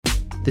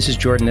This is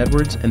Jordan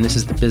Edwards, and this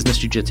is the Business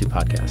Jiu-Jitsu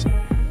Podcast.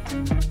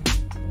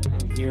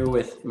 I'm here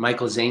with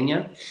Michael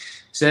Zenga.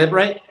 Say that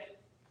right?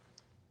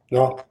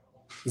 No,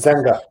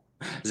 Zenga.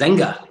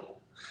 Zenga.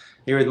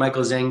 Here with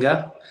Michael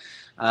Zenga,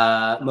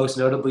 most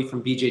notably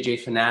from BJJ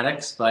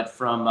Fanatics, but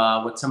from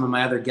what some of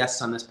my other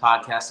guests on this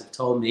podcast have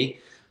told me,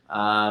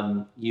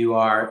 you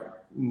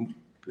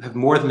have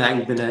more than that.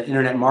 You've been an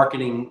internet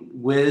marketing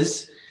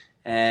whiz,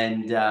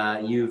 and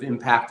you've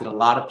impacted a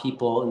lot of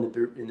people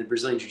in the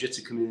Brazilian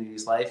Jiu-Jitsu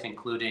community's life,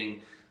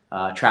 including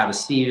Travis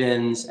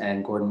Stevens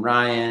and Gordon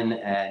Ryan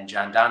and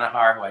John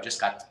Donahar, who I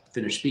just got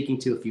finished speaking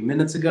to a few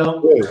minutes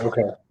ago. Really?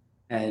 Okay.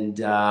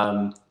 And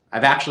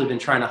I've actually been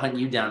trying to hunt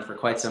you down for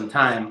quite some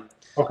time.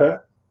 Okay.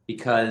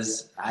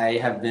 Because I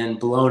have been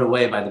blown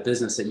away by the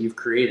business that you've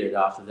created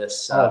off of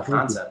this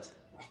concept.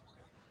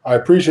 I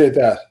appreciate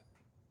that.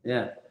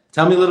 Yeah.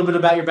 Tell me a little bit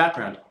about your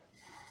background.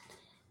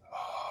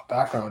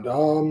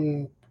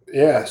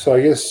 Yeah. So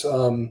I guess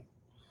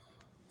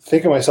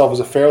think of myself as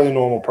a fairly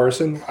normal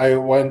person. I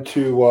went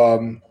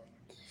to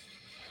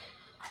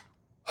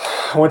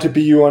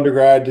BU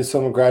undergrad, did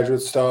some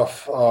graduate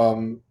stuff.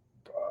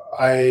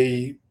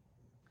 I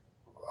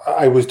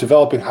was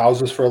developing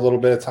houses for a little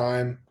bit of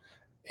time,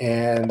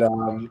 and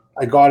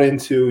I got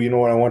into,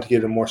 when I wanted to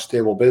get a more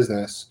stable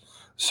business.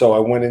 So I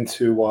went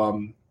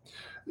into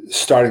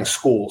starting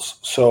schools.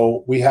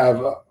 So we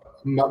have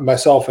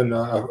myself and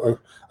a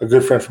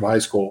good friend from high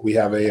school. We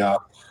have a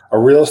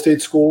real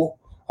estate school,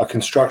 a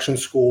construction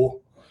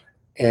school,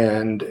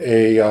 and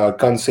a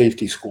gun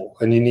safety school.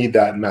 And you need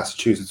that in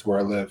Massachusetts, where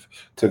I live,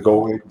 to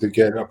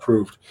get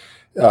approved,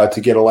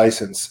 to get a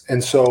license.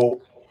 And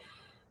so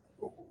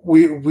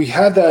we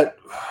had that.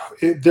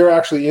 They're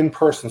actually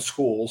in-person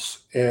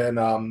schools, and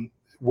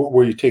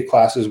where you take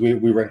classes. We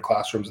rent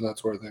classrooms and that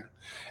sort of thing.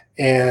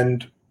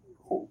 And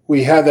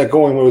we had that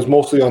going. It was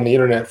mostly on the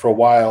internet for a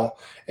while,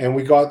 and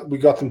we got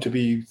them to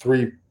be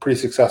 3 pretty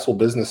successful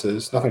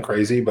businesses. Nothing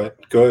crazy, but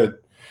good.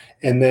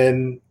 And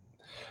then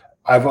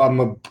I'm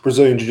a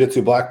Brazilian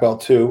Jiu-Jitsu black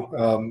belt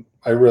too.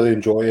 I really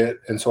enjoy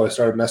it, and so I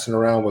started messing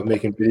around with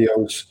making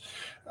videos.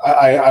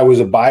 I was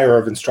a buyer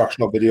of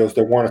instructional videos.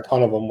 There weren't a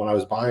ton of them when I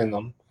was buying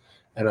them,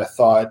 and I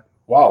thought,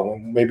 wow, well,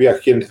 maybe I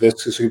could get into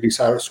this. This could be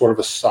sort of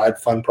a side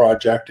fun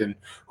project, and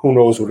who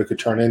knows what it could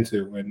turn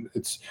into. And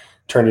it's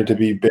turned into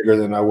be bigger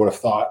than I would have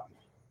thought.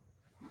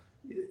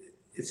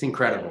 It's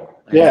incredible.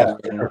 Yeah.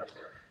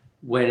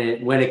 When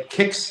it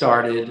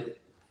kick-started,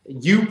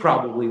 you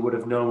probably would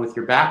have known with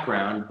your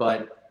background,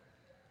 but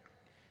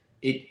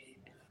I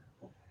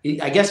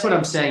guess what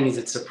I'm saying is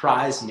it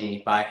surprised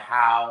me by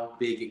how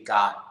big it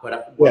got.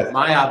 But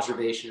my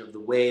observation of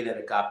the way that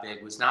it got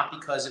big was not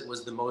because it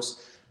was the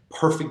most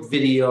perfect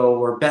video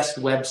or best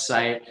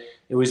website.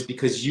 It was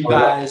because you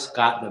guys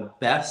got the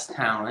best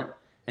talent,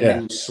 and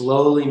then you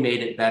slowly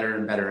made it better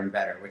and better and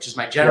better, which is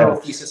my general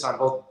thesis on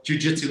both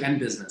jiu-jitsu and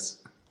business.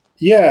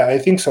 Yeah, I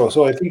think so.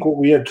 So I think what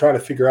we had tried to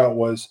figure out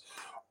was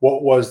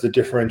what was the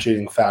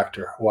differentiating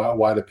factor?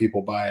 Why do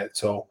people buy it?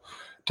 So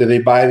do they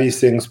buy these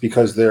things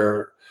because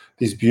they're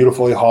these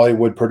beautifully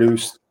Hollywood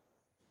produced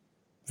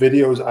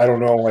videos? I don't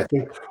know. I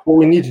think what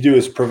we need to do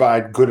is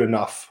provide good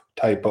enough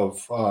type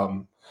of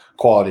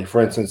quality.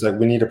 For instance, like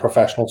we need a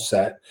professional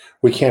set.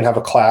 We can't have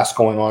a class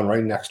going on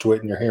right next to it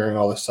and you're hearing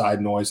all the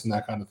side noise and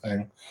that kind of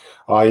thing.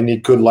 You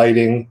need good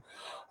lighting.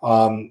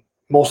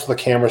 Most of the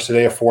cameras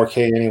today are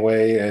 4K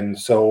anyway. And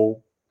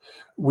so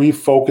we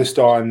focused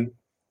on,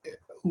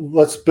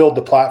 let's build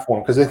the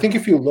platform. Because I think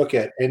if you look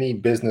at any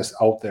business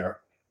out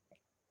there,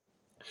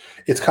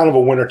 it's kind of a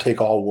winner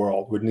take all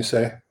world, wouldn't you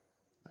say?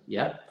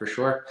 Yeah, for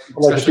sure.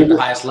 Especially at the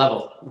highest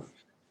level.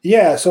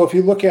 Yeah. So if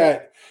you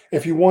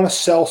want to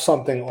sell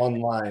something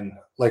online,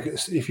 like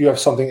if you have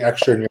something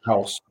extra in your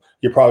house,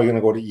 you're probably going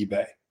to go to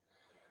eBay.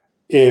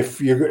 If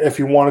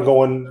you want to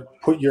go and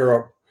put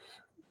your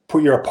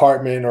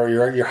apartment or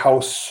your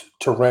house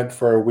to rent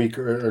for a week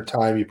or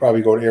time, you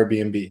probably go to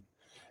Airbnb.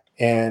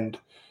 And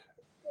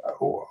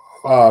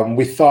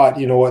we thought,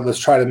 you know what, let's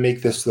try to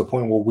make this to the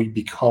point where we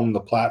become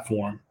the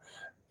platform.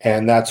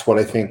 And that's what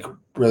I think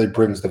really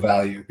brings the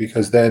value,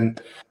 because then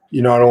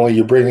not only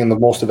you're bringing the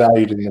most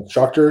value to the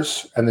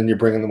instructors, and then you're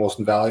bringing the most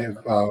value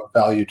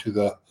to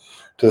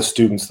the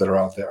students that are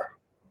out there.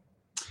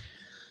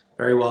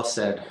 Very well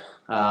said.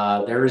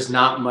 There is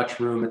not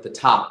much room at the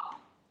top.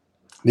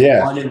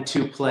 Yeah. 1 and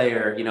 2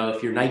 player.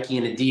 If you're Nike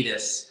and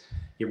Adidas,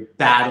 you're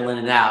battling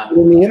it out.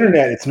 On the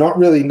internet, it's not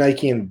really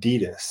Nike and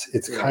Adidas.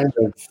 It's kind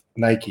of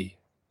Nike.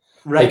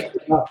 Right.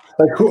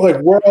 Like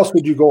where else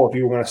would you go if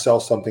you were going to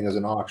sell something as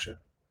an auction?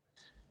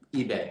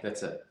 eBay,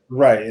 that's it.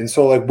 Right. And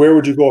so where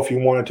would you go if you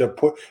wanted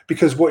to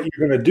because what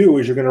you're going to do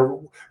is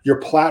your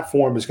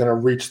platform is going to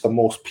reach the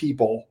most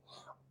people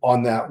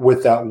on that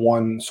with that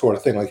one sort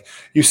of thing. Like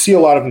you see a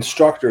lot of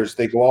instructors,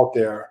 they go out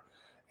there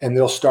and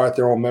they'll start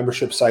their own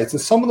membership sites,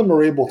 and some of them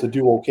are able to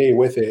do okay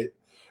with it,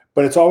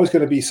 but it's always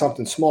going to be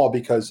something small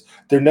because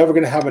they're never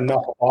going to have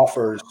enough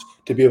offers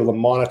to be able to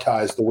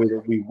monetize the way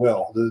that we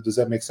will. Does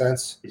that make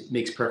sense? It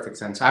makes perfect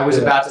sense. I was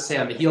about to say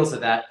on the heels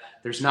of that,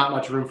 there's not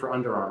much room for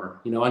Under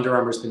Armour. Under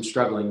Armour's been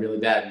struggling really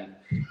bad. And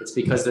It's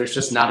because there's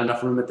just not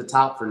enough room at the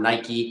top for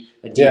Nike,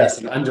 Yeah. Adidas,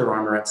 and Under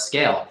Armour at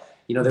scale.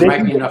 You know, there They might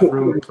can be get to enough a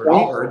room certain for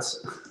point.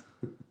 Allbirds.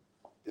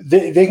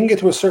 They can get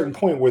to a certain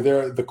point where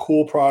they're the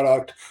cool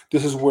product.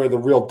 This is where the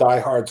real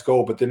diehards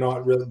go, but they're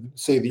not really,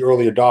 say, the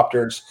early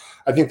adopters.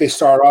 I think they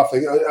start off,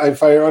 like,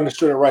 if I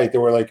understood it right, there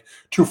were like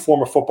two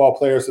former football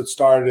players that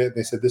started it. And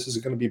they said, this is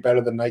going to be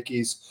better than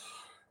Nike's.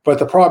 But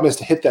the problem is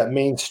to hit that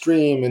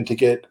mainstream and to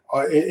get,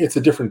 it's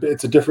a different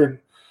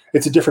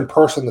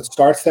person that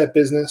starts that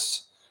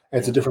business. And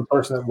it's a different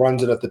person that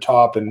runs it at the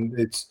top. And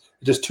it's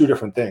just two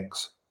different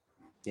things.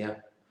 Yeah.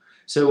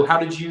 So how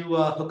did you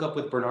hook up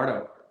with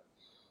Bernardo?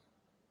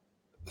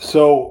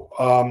 So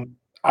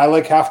I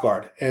like half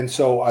guard, and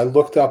so I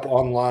looked up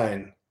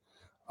online.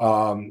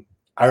 I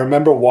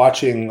remember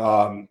watching.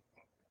 I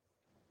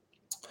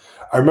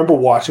remember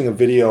watching a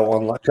video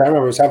online. I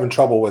remember I was having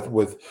trouble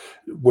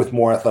with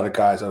more athletic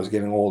guys. I was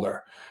getting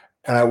older,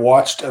 and I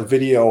watched a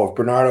video of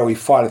Bernardo. He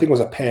fought. I think it was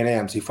a Pan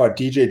Am's. He fought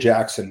DJ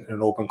Jackson in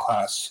an open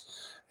class.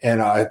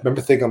 And I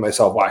remember thinking to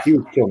myself, wow, he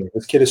would kill me.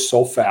 This kid is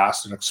so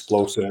fast and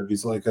explosive.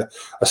 He's like a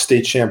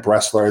state champ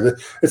wrestler.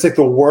 It's like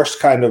the worst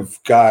kind of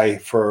guy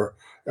for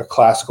a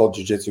classical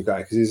jiu-jitsu guy,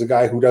 because he's a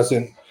guy who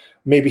doesn't,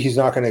 maybe he's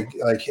not going to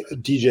like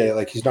DJ,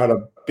 like he's not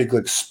a big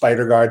like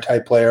spider guard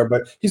type player,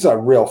 but he's a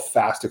real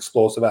fast,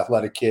 explosive,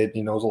 athletic kid.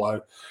 He knows a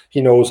lot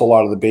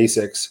of the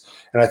basics.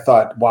 And I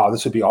thought, wow,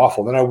 this would be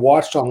awful. Then I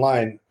watched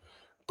online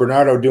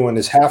Bernardo doing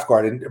his half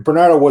guard, and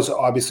Bernardo was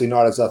obviously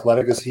not as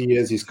athletic as he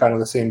is. He's kind of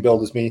the same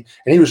build as me,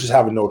 and he was just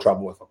having no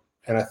trouble with him.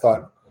 And I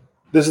thought,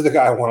 this is the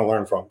guy I want to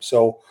learn from.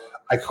 So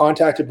I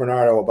contacted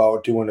Bernardo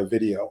about doing a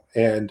video,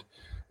 and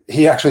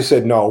he actually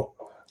said no,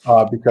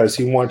 because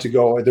he wanted to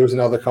go. There was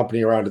another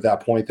company around at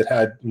that point that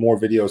had more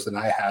videos than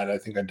I had. I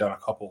think I'd done a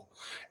couple.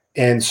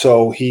 And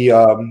so he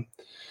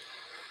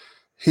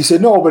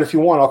said, no, but if you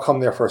want, I'll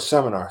come there for a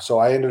seminar. So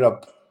I ended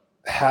up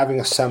having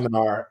a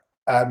seminar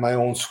at my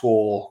own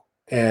school,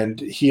 and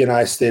he and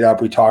I stayed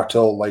up. We talked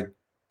till like,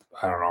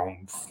 I don't know,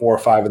 4 or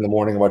 5 in the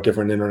morning about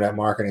different internet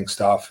marketing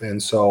stuff.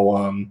 And so,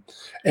 and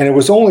it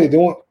was only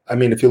I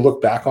mean, if you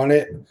look back on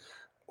it,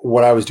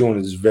 what I was doing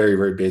is very,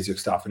 very basic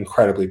stuff,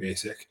 incredibly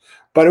basic,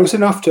 but it was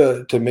enough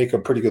to make a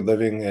pretty good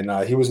living. And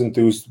he was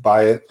enthused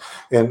by it,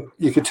 and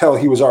you could tell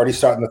he was already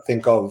starting to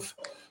think of,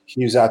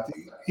 he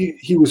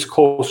was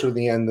closer to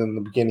the end than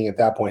the beginning at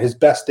that point. His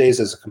best days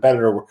as a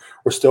competitor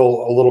were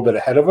still a little bit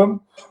ahead of him,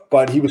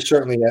 but he was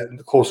certainly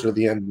closer to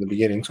the end than the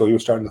beginning. So he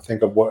was starting to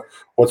think of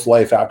what's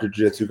life after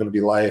jiu-jitsu going to be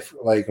life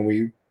like. And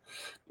we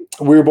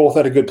were both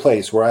at a good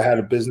place where I had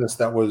a business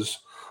that was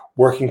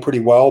working pretty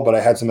well, but I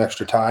had some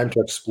extra time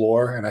to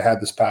explore, and I had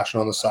this passion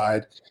on the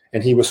side,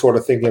 and he was sort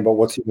of thinking about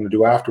what's he going to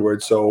do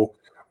afterwards. So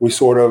we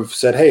sort of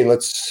said, hey,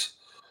 let's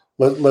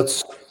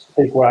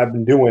take what I've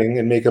been doing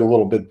and make it a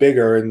little bit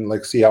bigger and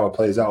like see how it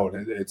plays out.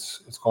 It's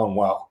gone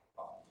well.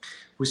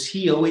 Was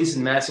he always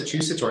in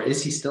Massachusetts, or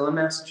is he still in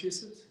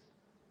Massachusetts?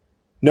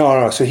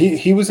 No. So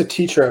he was a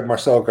teacher at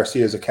Marcelo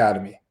Garcia's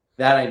academy.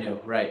 That I knew,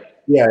 right?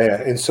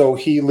 Yeah. And so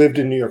he lived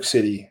in New York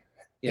City,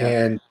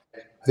 and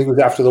I think it was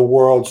after the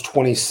Worlds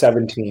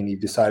 2017, he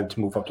decided to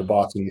move up to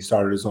Boston. He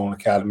started his own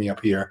academy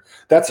up here.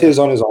 That's his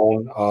on his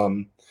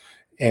own.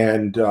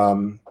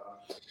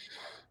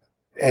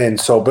 And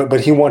so,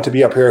 but he wanted to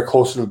be up here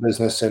closer to the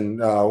business,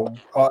 and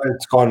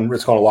it's gone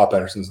a lot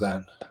better since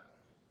then.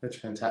 That's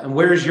fantastic. And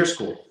where is your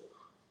school?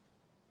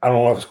 I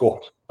don't have a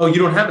school. Oh, you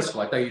don't have a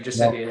school? I thought you just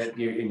said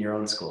you're in your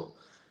own school.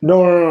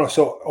 No.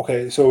 So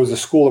it was a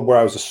school where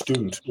I was a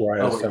student. Where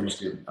I was a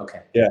student.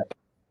 Okay. Yeah.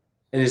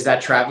 And is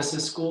that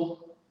Travis's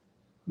school?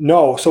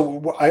 No.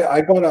 So I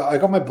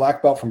got my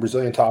black belt from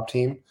Brazilian Top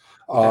Team.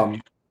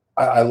 Okay.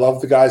 I love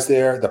the guys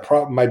there.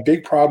 My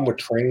big problem with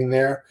training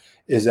there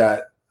is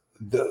that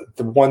the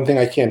one thing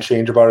I can't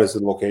change about it is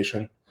the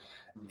location.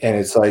 And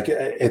it's like,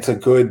 it's a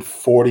good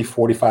 40,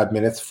 45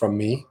 minutes from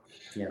me.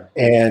 Yeah.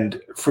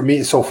 And for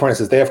me, so for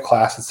instance, they have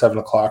class at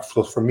 7:00.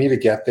 So for me to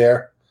get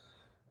there,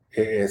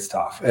 it's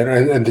tough.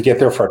 And to get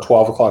there for a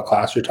 12:00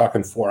 class, you're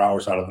talking 4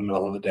 hours out of the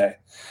middle of the day.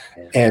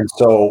 Yeah. And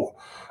so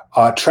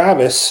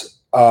Travis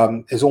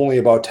is only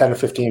about 10 or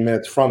 15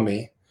 minutes from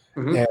me.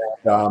 Mm-hmm.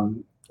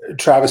 And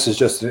Travis is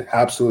just an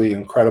absolutely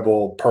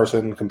incredible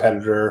person,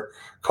 competitor,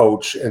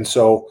 coach. And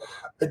so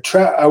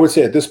I would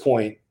say at this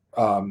point,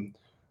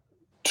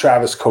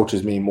 Travis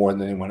coaches me more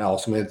than anyone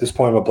else. I mean, at this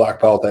point, I'm a black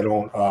belt. I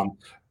don't.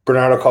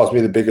 Bernardo calls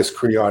me the biggest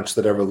creonch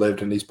that ever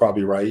lived, and he's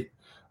probably right.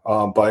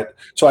 But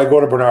so I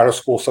go to Bernardo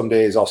school some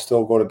days. I'll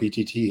still go to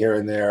BTT here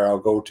and there. I'll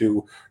go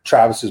to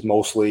Travis's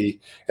mostly,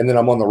 and then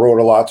I'm on the road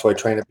a lot, so I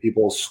train at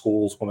people's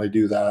schools when I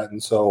do that.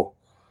 And so,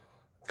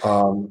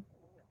 and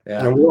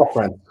we're all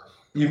friends.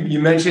 You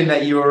mentioned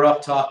that you were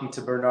up talking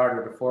to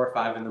Bernardo at 4 or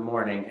 5 in the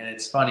morning, and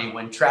it's funny,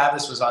 when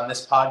Travis was on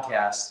this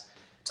podcast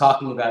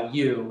talking about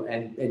you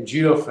and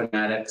Judo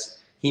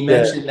Fanatics, he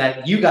mentioned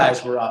that you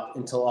guys were up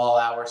until all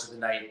hours of the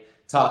night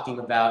talking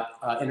about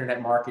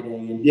internet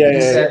marketing, and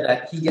he said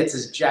that he gets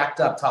as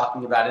jacked up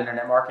talking about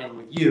internet marketing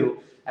with you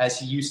as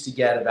he used to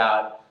get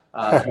about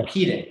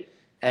competing.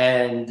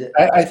 And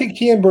I think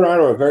he and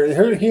Bernardo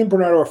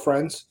are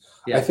friends.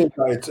 I yeah, think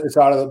it's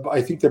out of the.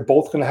 I think they're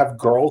both going to have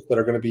girls that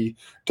are going to be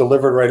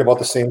delivered right about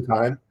the same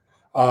time.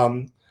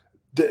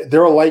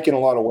 They're alike in a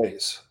lot of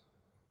ways.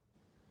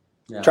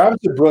 yeah, Travis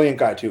is a brilliant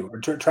guy too.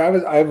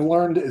 Travis, I've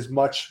learned as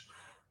much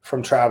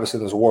from Travis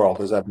in this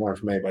world as I've learned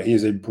from anybody.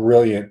 He's a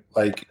brilliant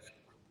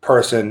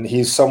person.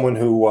 He's someone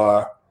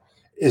who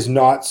is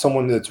not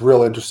someone that's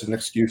real interested in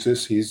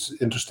excuses. He's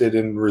interested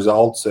in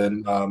results,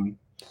 and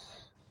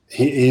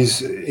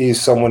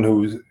he's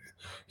someone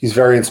he's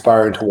very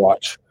inspiring to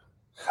watch.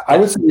 I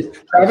would yeah, say yeah.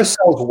 Travis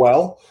sells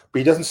well, but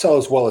he doesn't sell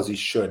as well as he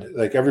should.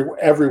 Like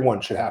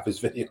everyone should have his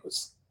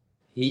videos.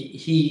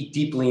 He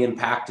deeply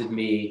impacted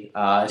me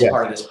as Yeah,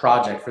 part of this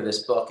project for this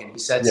book, and he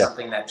said yeah.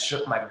 something that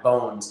shook my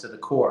bones to the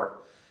core.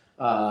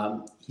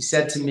 He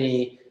said to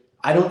me,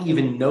 "I don't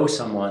even know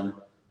someone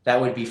that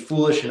would be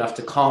foolish enough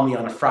to call me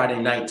on a Friday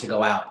night to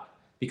go out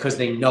because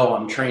they know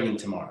I'm training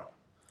tomorrow."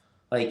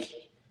 Like,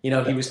 he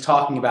was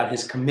talking about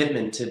his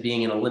commitment to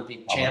being an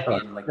Olympic Oh,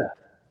 champion. Like, yeah.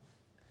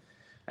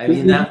 I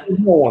mean, There's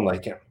no one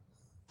like him.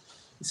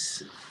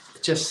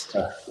 just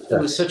Yeah, it yeah,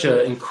 was such an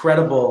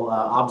incredible yeah.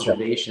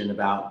 observation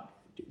about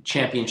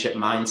championship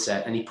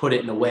mindset, and he put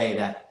it in a way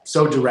that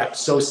so direct,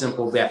 so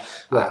simple. That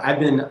Yeah.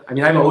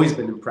 I've always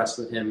been impressed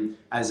with him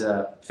as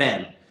a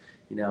fan,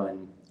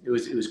 and it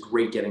was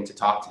great getting to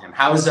talk to him.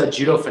 How's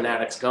Judo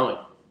Fanatics going?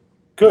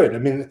 Good. I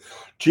mean,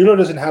 judo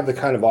doesn't have the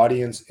kind of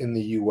audience in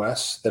the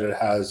U.S. that it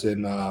has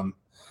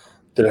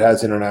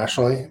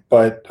internationally,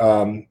 but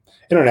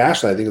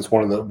internationally, I think it's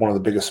one of the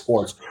biggest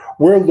sports.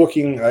 We're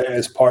looking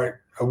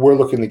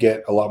to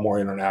get a lot more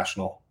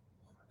international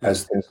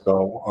as things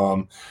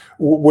go.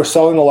 We're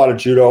selling a lot of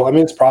judo. I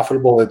mean, it's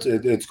profitable.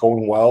 It's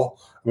going well.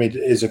 I mean,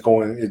 is it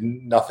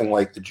going nothing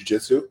like the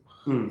jiu-jitsu?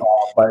 Hmm.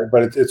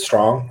 But it's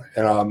strong,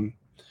 and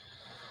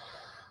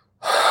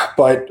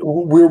but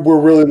we're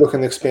really looking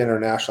to expand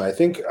internationally. I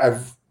think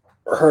I've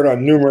heard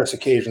on numerous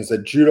occasions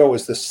that judo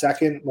is the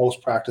second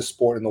most practiced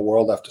sport in the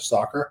world after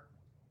soccer.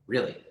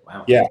 Really?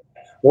 Wow. Yeah,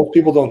 most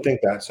people don't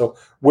think that. So,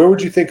 where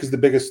would you think is the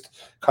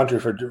biggest country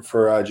for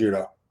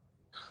judo?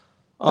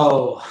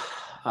 Oh,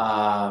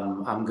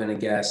 I'm gonna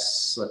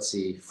guess. Let's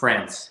see,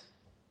 France.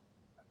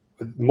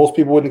 Most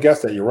people wouldn't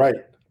guess that. You're right.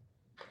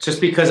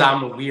 Just because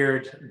I'm a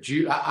weird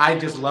I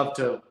just love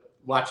to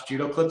watch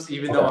judo clips,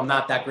 even though Okay. I'm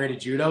not that great at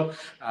judo.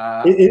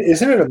 Uh,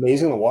 Isn't it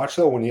amazing to watch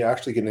though when you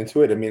actually get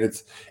into it? I mean,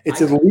 it's I,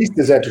 at least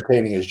as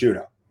entertaining as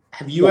judo.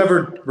 have you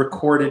ever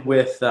recorded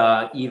with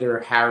either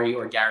Harry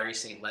or Gary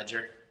St.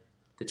 Ledger,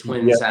 the Yeah.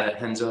 twins out of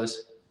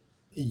Henzo's?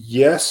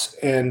 Yes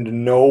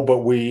and no, but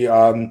we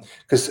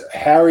because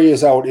Harry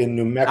is out in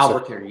New Mexico,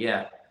 Albuquerque,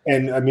 yeah.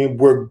 and I mean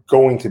we're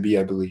going to be,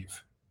 I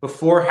believe.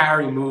 Before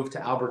Harry moved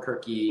to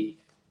Albuquerque,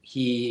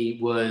 he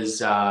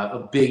was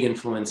a big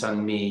influence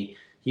on me.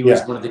 He was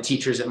Yeah. one of the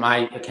teachers at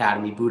my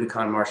academy,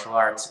 Budokan Martial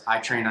Arts. I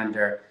train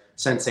under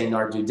Sensei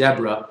Nardu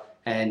Debra,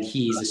 and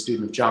he's a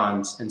student of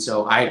John's. And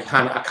so I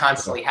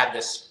constantly had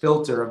this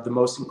filter of the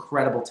most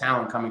incredible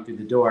talent coming through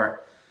the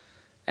door.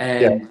 Yeah.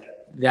 And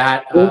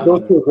that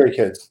Those two are great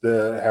kids,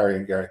 the Harry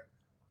and Gary.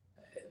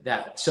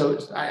 so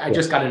I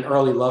just got an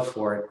early love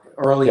for it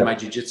early in my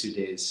jiu-jitsu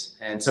days.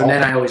 And so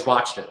then I always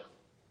watched it.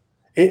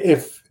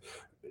 If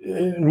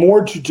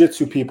more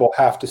jiu-jitsu people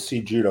have to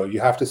see judo, you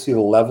have to see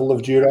the level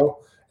of judo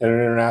at an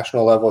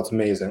international level. It's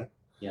amazing.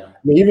 Yeah. I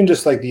mean, even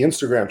just like the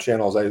Instagram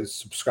channels I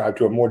subscribe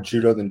to are more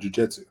judo than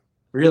jiu-jitsu.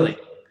 Really?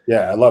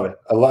 Yeah, I love it.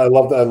 I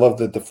love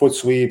the foot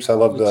sweeps. I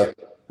love the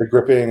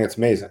gripping. It's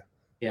amazing.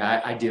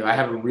 Yeah, I do. I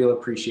have a real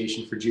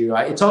appreciation for judo.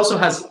 It also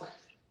has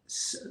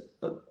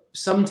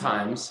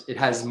sometimes it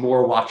has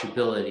more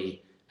watchability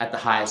at the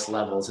highest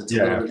levels. It's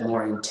a little bit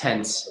more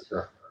intense.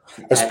 Sure.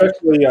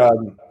 Especially,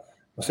 I'll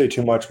say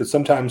too much, but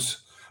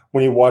sometimes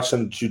when you watch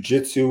some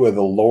jiu-jitsu or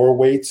the lower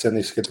weights and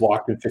they get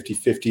locked in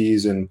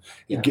 50-50s and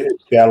get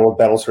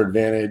battles for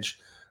advantage.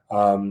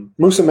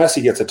 Musa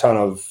Messi gets a ton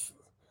of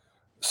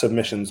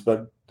submissions,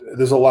 but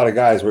there's a lot of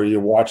guys where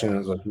you're watching and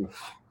it's like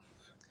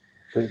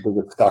they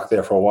get stuck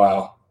there for a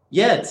while.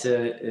 Yeah,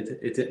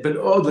 but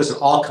listen,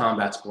 all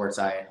combat sports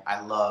I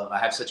love. I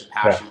have such a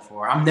passion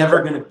for. I'm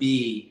never going to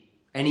be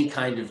any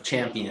kind of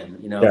champion.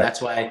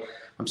 That's why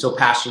I'm so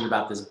passionate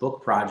about this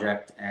book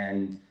project,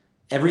 and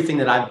everything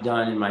that I've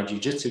done in my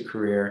jiu-jitsu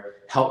career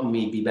helped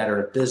me be better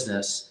at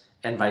business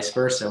and vice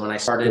versa. When I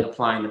started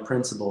applying the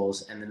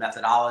principles and the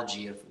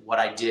methodology of what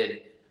I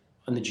did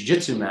on the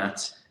jiu-jitsu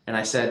mats, and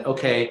I said,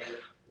 okay,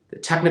 the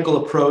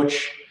technical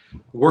approach,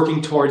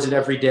 working towards it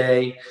every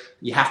day,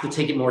 you have to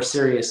take it more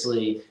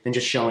seriously than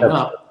just showing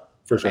up.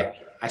 For sure.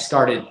 I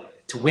started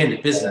to win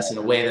at business in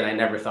a way that I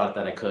never thought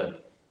that I could.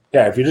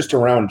 Yeah, if you're just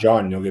around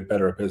John, you'll get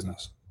better at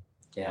business.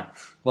 Yeah.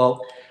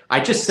 Well, I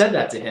just said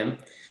that to him,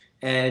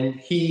 and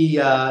he,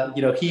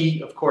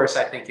 of course,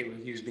 I think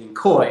he was being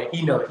coy.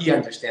 He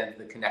understands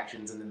the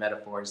connections and the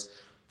metaphors,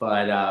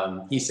 but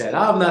he said, "Oh,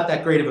 I'm not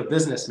that great of a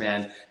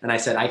businessman." And I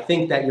said, "I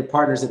think that your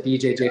partners at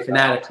BJJ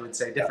Fanatics would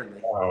say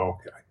differently." Oh,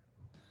 okay.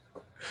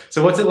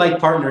 So what's it like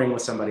partnering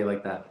with somebody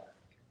like that?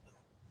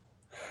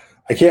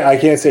 I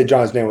can't say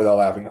John's name without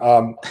laughing.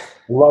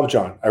 love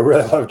John. I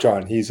really love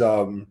John. He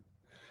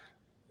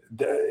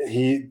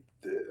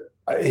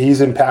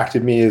he's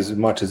impacted me as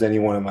much as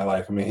anyone in my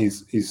life. I mean,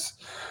 he's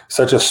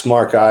such a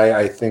smart guy.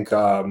 I think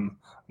I'm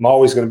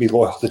always going to be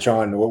loyal to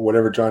John.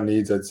 Whatever John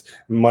needs, it's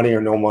money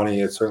or no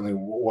money. It's certainly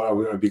I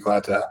would be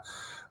glad to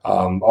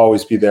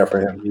always be there for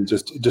him. He's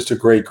just a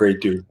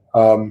great dude.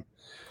 I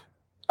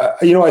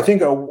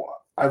think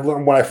I've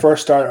learned when I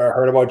first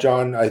heard about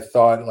John, I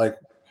thought like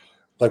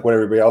what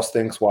everybody else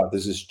thinks. Wow,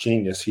 this is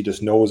genius. He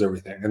just knows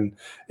everything. And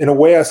in a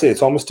way, I say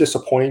it's almost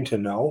disappointing to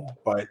know,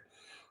 but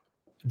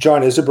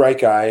John is a bright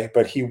guy,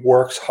 but he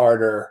works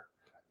harder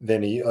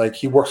than he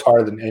works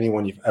harder than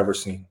anyone you've ever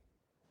seen.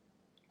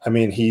 I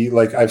mean,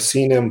 I've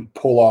seen him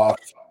pull off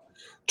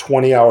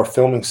 20-hour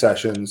filming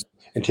sessions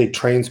and take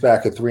trains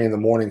back at 3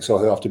 a.m. so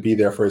he'll have to be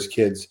there for his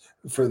kids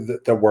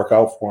that work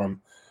out for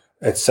him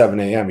at 7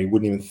 a.m. He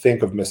wouldn't even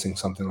think of missing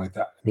something like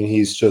that. I mean,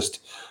 he's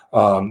just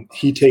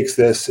he takes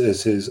this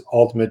as his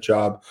ultimate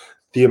job.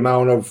 The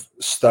amount of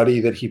study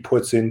that he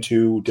puts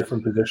into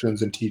different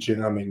positions and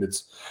teaching, I mean,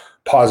 it's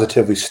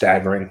positively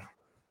staggering.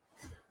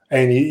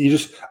 And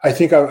I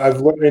think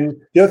I've learned.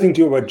 And the other thing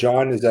too about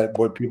John is that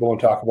what people don't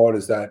talk about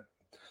is that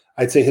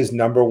I'd say his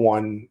number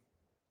one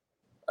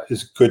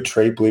his good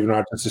trait, believe it or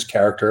not, is his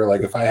character.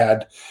 Like if I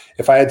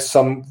had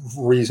some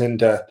reason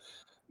to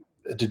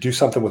do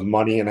something with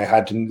money and I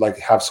had to like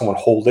have someone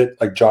hold it,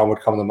 like John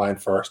would come to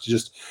mind first.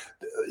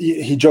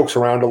 He jokes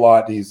around a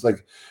lot. He's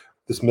like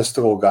this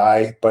mystical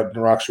guy, but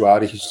in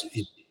actuality,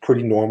 he's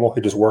pretty normal.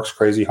 He just works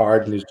crazy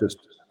hard, and he's just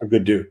a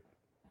good dude.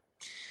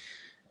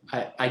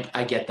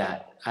 I get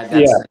that.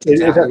 That's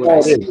exactly what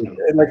I see.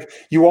 And like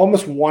you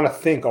almost want to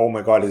think, oh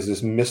my God, is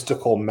this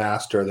mystical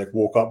master that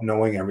woke up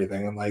knowing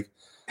everything? And like,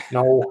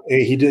 no,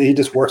 he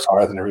just works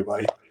harder than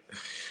everybody.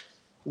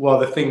 Well,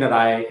 the thing that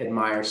I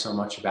admire so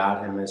much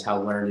about him is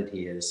how learned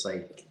he is.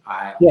 Like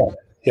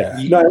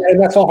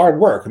and that's all hard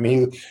work. I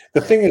mean,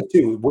 the thing is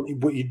too,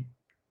 what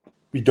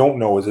you don't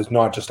know is it's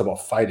not just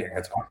about fighting;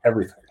 it's about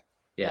everything.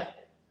 Yeah,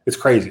 it's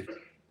crazy.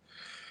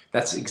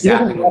 That's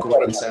exactly what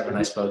Gordon said when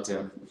I spoke to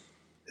him.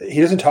 He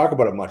doesn't talk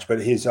about it much,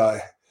 but his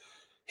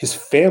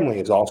family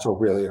is also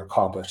really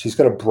accomplished. He's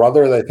got a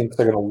brother that I think is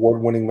like an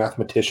award-winning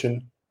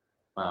mathematician.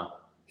 Wow.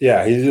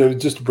 Yeah,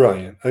 he's just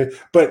brilliant.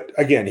 But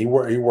again, he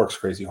works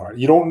crazy hard.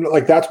 You don't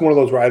like that's one of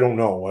those where I don't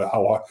know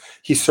how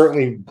he's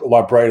certainly a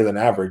lot brighter than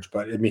average.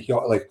 But I mean,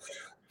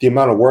 the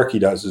amount of work he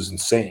does is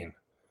insane.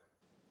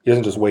 He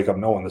doesn't just wake up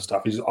knowing this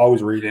stuff. He's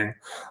always reading,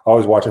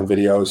 always watching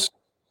videos.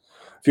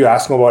 If you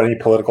ask him about any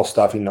political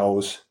stuff, he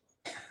knows.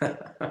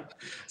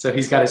 So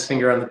he's got his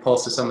finger on the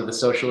pulse of some of the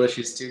social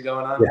issues too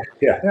going on.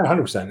 Yeah,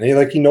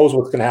 100%. He knows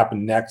what's going to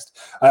happen next.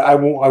 I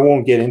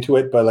won't get into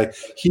it, but like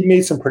he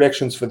made some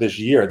predictions for this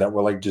year that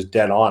were like just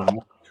dead on.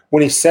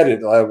 When he said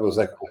it, I was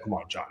like, "Oh, come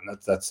on, John,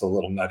 that's a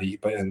little nutty,"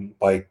 but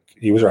like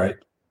he was right.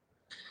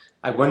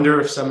 I wonder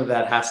if some of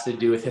that has to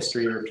do with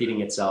history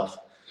repeating itself.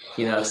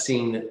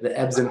 Seeing the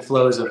ebbs and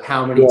flows of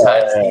how many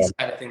times these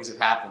kind of things have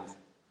happened.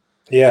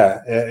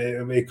 Yeah,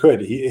 it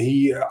could.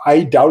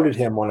 I doubted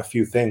him on a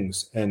few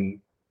things, and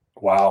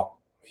wow,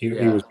 he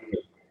was.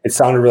 It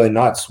sounded really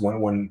nuts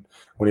when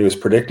he was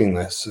predicting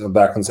this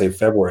back in say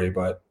February,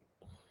 but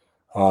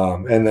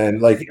and then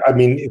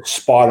it's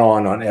spot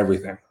on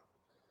everything,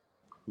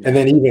 and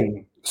then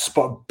even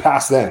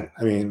past then,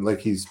 I mean, like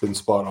he's been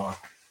spot on.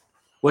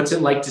 What's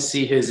it like to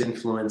see his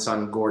influence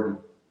on Gordon?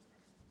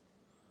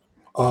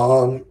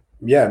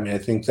 Yeah, I mean, I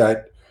think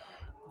that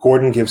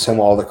Gordon gives him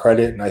all the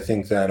credit, and I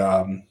think that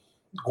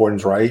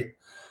Gordon's right,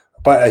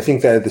 but I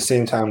think that at the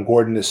same time,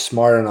 Gordon is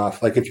smart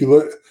enough. Like if you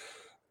look,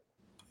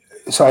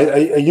 so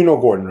you know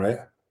Gordon, right?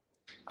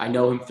 I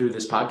know him through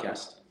this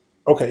podcast.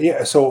 Okay,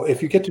 yeah. So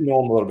if you get to know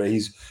him a little bit,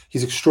 he's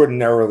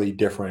extraordinarily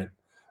different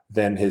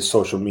than his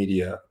social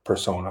media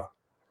persona.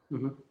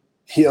 Mm-hmm.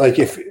 He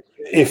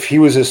if he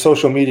was his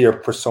social media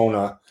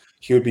persona,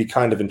 he would be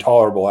kind of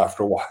intolerable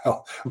after a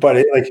while.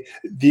 But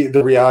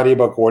the reality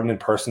about Gordon in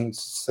person,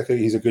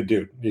 he's a good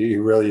dude. He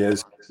really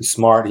is. He's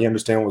smart. He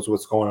understands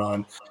what's going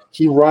on.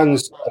 He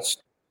runs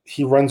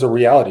a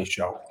reality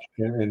show,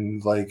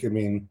 and I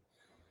mean,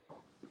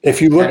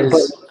 if you look, that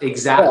is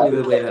exactly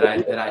the way that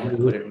I had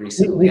put it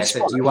recently. I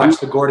said, "Do you watch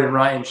the Gordon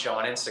Ryan show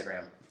on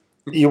Instagram?"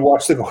 You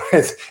watch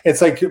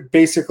it's like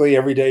basically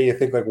every day you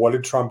think like, what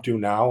did Trump do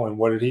now, and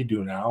what did he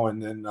do now,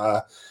 and then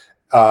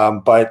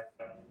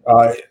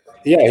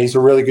yeah, he's a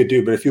really good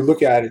dude. But if you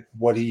look at it,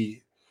 what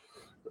he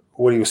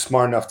was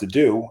smart enough to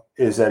do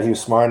is that he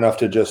was smart enough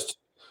to just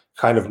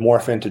kind of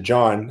morph into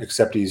John,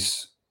 except he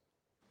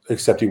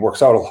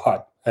works out a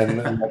lot,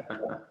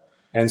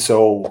 and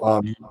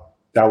so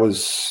that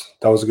was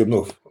a good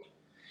move.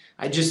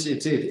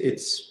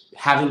 It's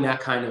having that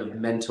kind of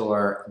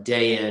mentor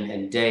day in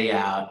and day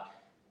out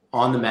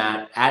on the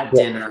mat at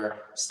dinner,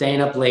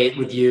 staying up late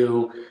with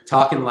you,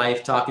 talking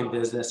life, talking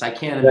business. I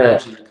can't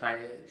imagine the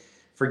kind of.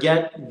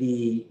 Forget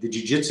the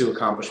jiu-jitsu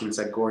accomplishments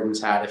that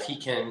Gordon's had. If he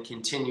can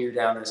continue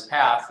down this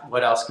path,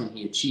 what else can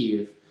he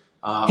achieve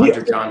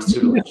under John's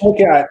tutelage?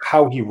 Look at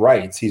how he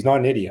writes. He's not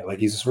an idiot. Like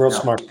he's a real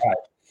smart guy.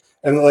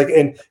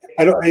 And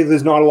I don't.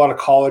 There's not a lot of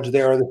college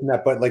there or this and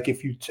that, but like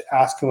if you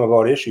ask him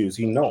about issues,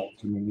 he knows.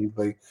 I mean,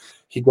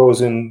 he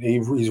goes in.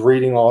 He's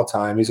reading all the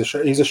time. He's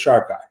a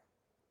sharp guy.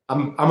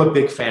 I'm a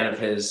big fan of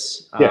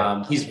his.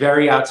 Yeah. He's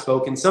very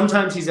outspoken.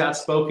 Sometimes he's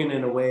outspoken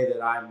in a way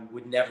that I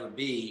would never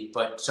be,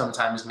 but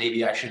sometimes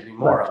maybe I should be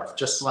more of.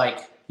 Just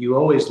like you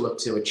always look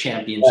to a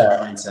championship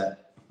mindset.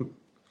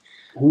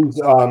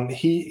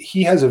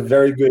 He has a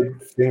very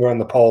good finger on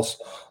the pulse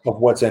of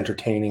what's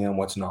entertaining and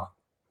what's not.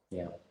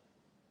 Yeah.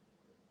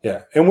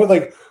 Yeah, and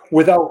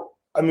without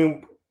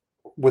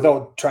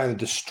trying to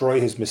destroy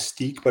his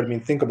mystique, but I mean,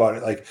 think about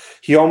it. Like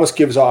he almost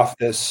gives off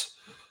this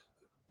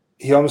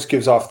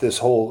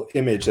whole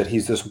image that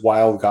he's this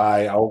wild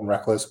guy out and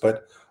reckless.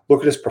 But look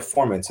at his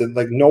performance, and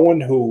like no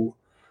one who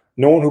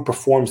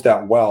performs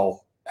that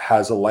well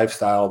has a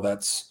lifestyle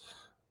that's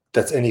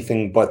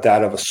anything but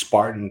that of a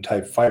Spartan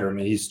type fighter. I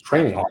mean, he's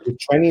training hard. He's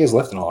training his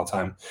lifting all the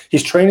time.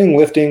 He's training,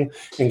 lifting,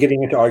 and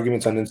getting into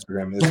arguments on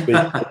Instagram.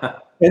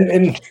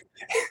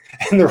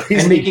 and the reason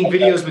and making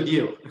videos with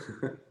you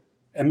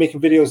and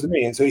making videos with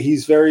me. And so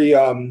he's very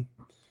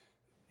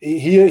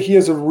he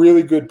has a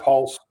really good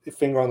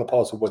finger on the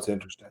pulse of what's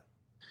interesting.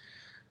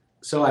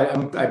 So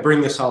I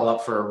bring this all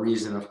up for a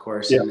reason, of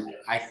course. Yeah. And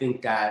I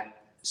think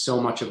that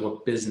so much of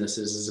what business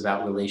is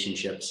about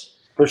relationships.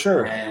 For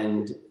sure.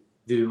 And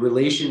the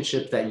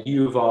relationship that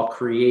you've all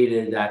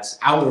created that's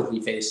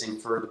outwardly facing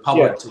for the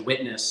public to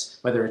witness,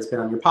 whether it's been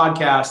on your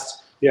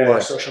podcast or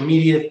social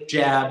media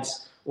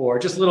jabs or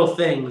just little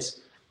things,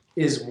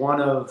 is one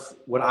of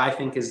what I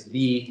think is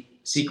the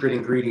secret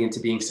ingredient to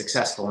being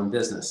successful in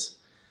business.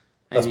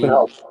 That's been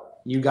helpful.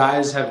 You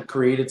guys have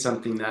created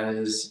something that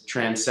is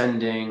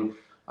transcending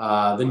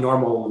the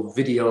normal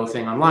video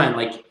thing online.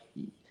 Like,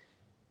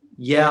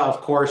 yeah,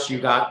 of course, you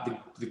got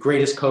the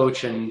greatest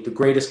coach and the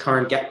greatest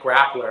current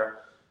grappler,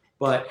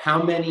 but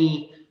how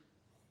many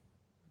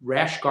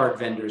rash guard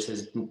vendors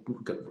has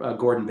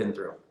Gordon been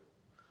through?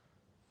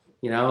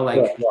 You know,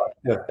 like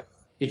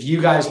if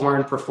you guys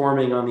weren't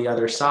performing on the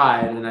other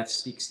side, and that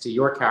speaks to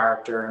your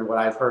character and what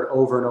I've heard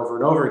over and over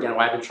and over again,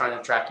 why I've been trying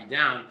to track you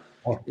down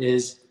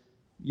is,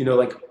 you know,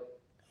 like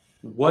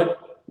what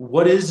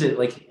is it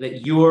like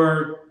that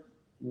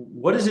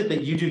what is it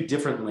that you do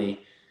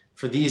differently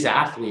for these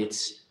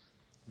athletes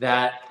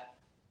that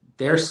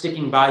they're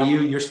sticking by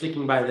you, you're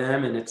sticking by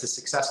them, and it's a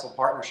successful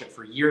partnership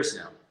for years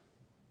now?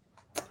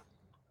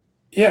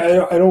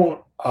 Yeah, I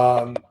don't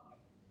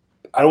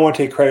want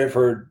to take credit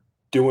for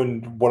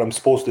doing what I'm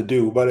supposed to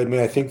do, but I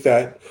mean, I think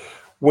that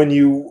when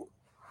you,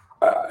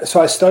 so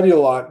I studied a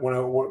lot when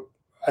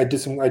I did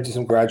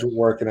some graduate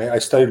work, and I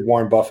studied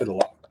Warren Buffett a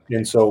lot,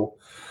 and so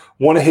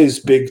one of his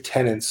big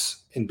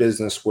tenets in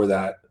business were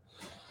that,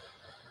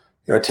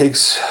 you know, it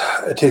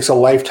takes a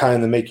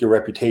lifetime to make your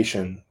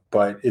reputation,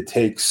 but it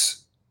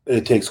takes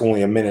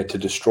only a minute to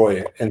destroy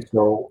it. And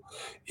so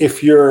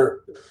if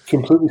you're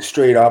completely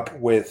straight up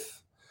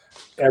with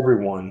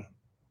everyone,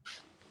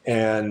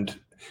 and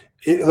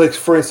like,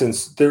 for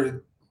instance,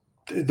 there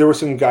were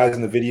some guys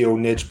in the video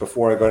niche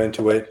before I got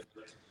into it,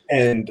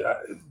 and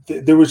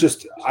there was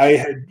just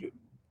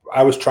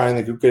I was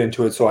trying to get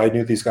into it, so I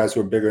knew these guys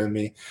were bigger than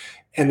me,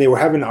 and they were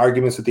having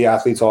arguments with the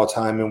athletes all the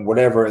time and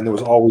whatever, and there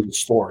was always a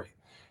story.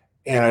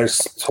 And I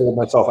just told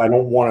myself, I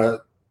don't want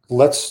to.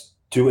 Let's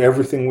do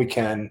everything we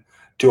can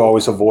to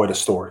always avoid a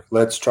story.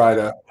 Let's try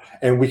to,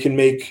 and we can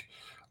make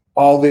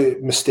all the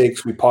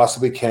mistakes we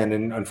possibly can,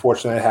 and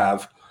unfortunately I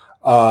have.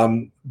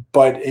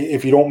 But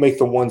if you don't make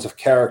the ones of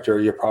character,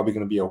 you're probably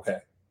going to be okay.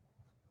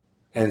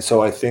 And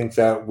so I think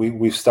that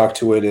we've stuck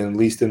to it, and at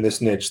least in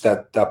this niche,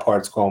 that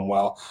part's going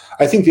well.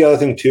 I think the other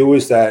thing too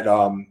is that,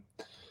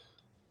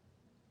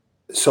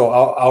 so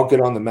I'll get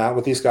on the mat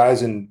with these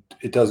guys, and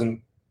it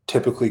doesn't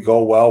typically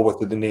go well with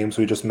the names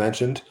we just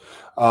mentioned.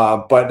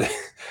 But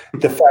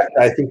the fact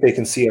that I think they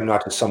can see I'm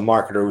not just some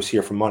marketer who's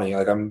here for money.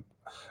 Like I'm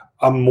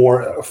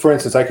more. For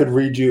instance, I could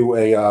read you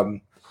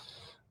a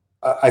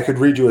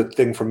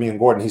thing from me and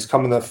Gordon. He's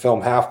coming to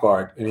film Half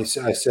Guard, and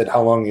I said,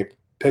 "How long are you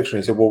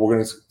picturing?" He said, "Well,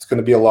 it's going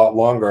to be a lot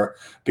longer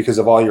because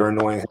of all your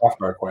annoying Half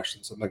Guard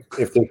questions." I'm like,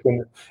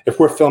 if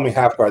we're filming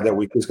Half Guard that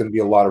week, there's going to be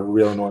a lot of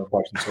real annoying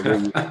questions.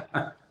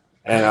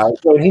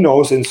 So he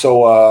knows, and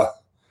so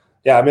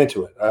yeah, I'm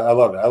into it. I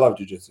love it. I love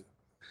jiu-jitsu.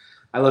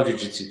 I love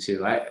jiu-jitsu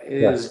too.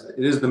 It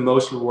is the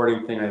most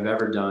rewarding thing I've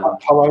ever done.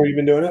 How long have you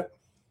been doing it?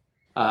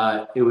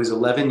 It was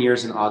 11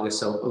 years in August,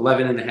 so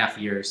 11 and a half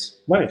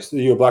years. Nice. Are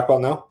you a black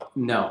belt now?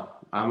 No,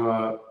 I'm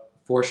a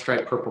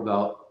 4-stripe purple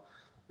belt.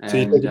 And, so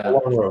you take a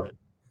long road.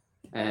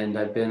 And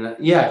I've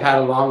had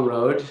a long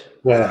road.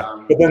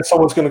 Yeah, but then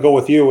someone's going to go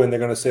with you, and they're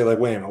going to say, like,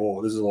 "Wait a minute,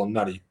 whoa, this is a little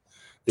nutty.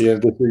 You're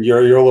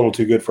a little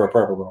too good for a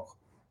purple belt."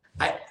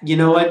 You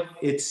know what?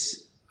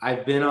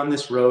 I've been on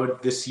this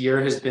road. This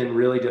year has been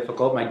really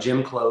difficult. My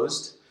gym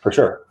closed. For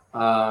sure.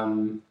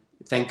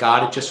 Thank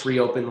God it just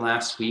reopened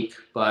last week,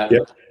 but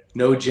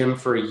no gym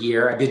for a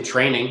year. I've been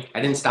training.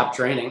 I didn't stop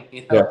training.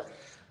 You know? Yeah.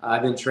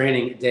 I've been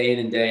training day in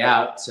and day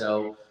out.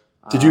 So,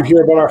 did you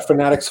hear about our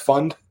Fanatics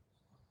Fund?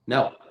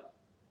 No.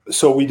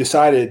 So we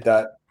decided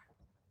that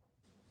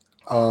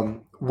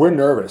we're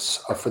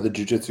nervous for the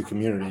jiu-jitsu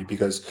community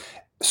because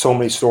so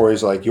many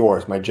stories like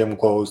yours, my gym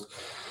closed.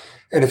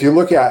 And if you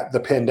look at the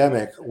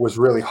pandemic was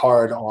really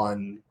hard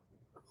on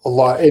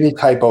any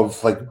type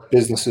of like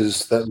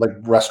businesses that like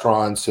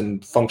restaurants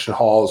and function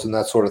halls and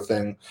that sort of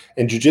thing,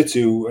 and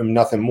jiu-jitsu and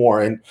nothing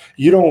more. And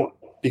you don't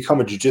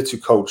become a jiu-jitsu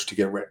coach to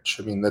get rich.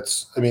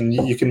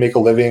 You can make a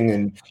living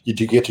and you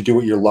do get to do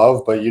what you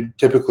love, but you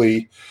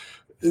typically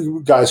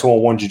guys who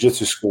own one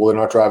jiu-jitsu school, they're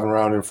not driving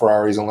around in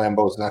Ferraris and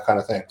Lambos and that kind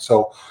of thing.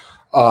 So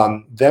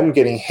them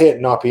getting hit,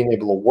 not being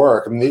able to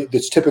work,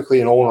 it's typically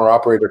an owner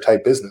operator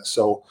type business.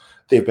 So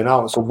they've been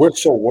out. So we're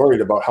so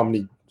worried about how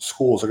many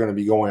schools are going to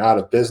be going out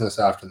of business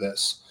after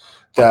this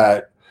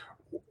that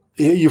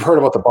you've heard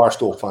about the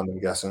Barstool Fund, I'm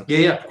guessing.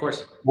 Yeah, of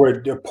course.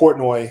 Where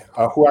Portnoy,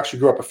 who actually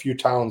grew up a few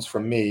towns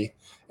from me,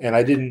 and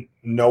I didn't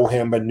know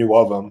him but knew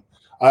of him.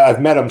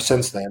 I've met him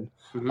since then.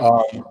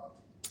 Mm-hmm.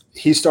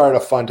 He started a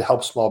fund to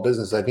help small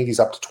business. I think he's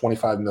up to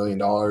 $25 million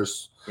now.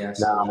 Yeah.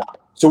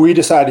 So we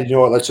decided, you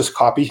know what, let's just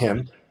copy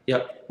him.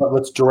 Yep. But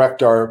let's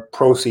direct our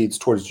proceeds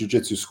towards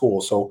jiu-jitsu school.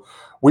 So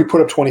we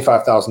put up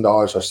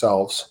 $25,000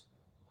 ourselves.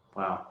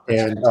 Wow.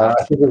 And I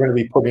think we're going to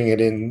be putting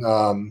it in.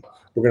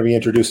 We're going to be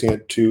introducing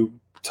it to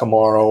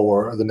tomorrow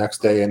or the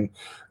next day. And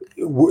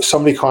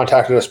somebody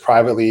contacted us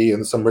privately,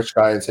 and some rich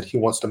guy, and said he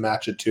wants to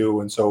match it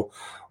too. And so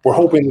we're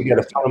hoping to get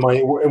a ton of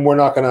money. And we're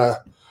not going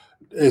to.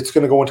 It's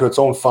going to go into its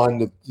own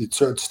fund.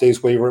 It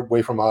stays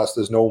away from us.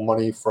 There's no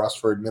money for us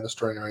for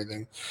administering or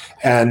anything.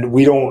 And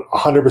we don't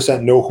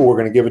 100% know who we're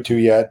going to give it to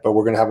yet, but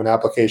we're going to have an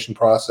application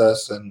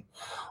process, and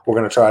we're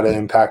going to try to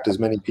impact as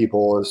many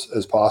people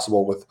as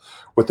possible with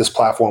this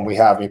platform we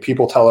have. I mean,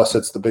 people tell us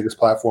it's the biggest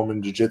platform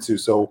in jiu-jitsu.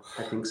 So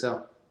I think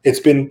so. It's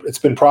been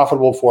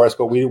profitable for us,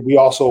 but we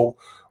also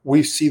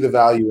see the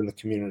value in the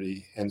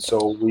community. And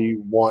so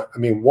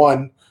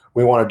one,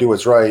 we want to do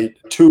what's right.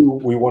 Two,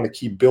 we want to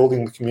keep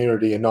building the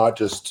community and not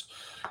just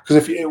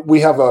because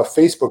we have a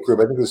Facebook group,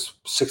 I think there's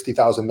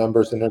 60,000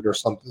 members in it or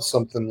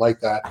something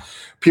like that.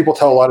 People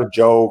tell a lot of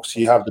jokes.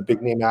 You have the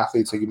big name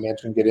athletes like you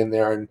mentioned get in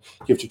there and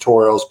give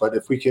tutorials. But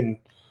if we can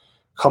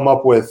come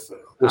up with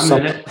I'm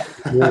in it.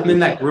 I'm in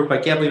that group. I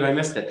can't believe I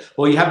missed it.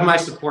 Well, you have my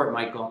support,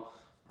 Michael.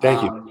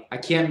 Thank you. I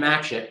can't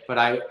match it, but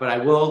I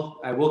will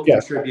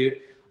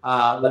contribute.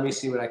 Let me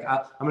see what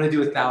I'm going to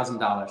do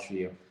 $1,000 for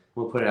you.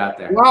 We'll put it out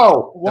there.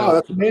 Wow, so,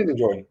 that's amazing,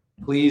 Jordan.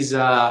 Please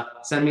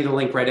send me the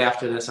link right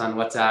after this on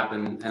WhatsApp,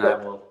 and I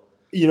will.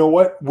 You know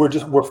what? We're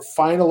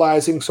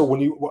finalizing.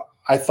 So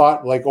I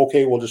thought like,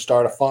 okay, we'll just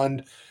start a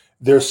fund.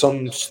 There's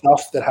some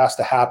stuff that has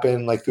to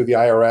happen like through the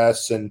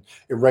IRS, and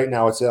right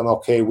now it's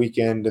MLK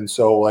weekend, and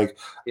so like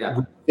we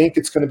think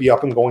it's going to be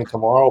up and going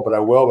tomorrow. But I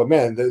will. But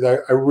man,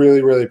 I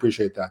really, really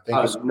appreciate that.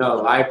 Thank you. So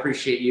no, I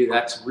appreciate you.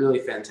 That's really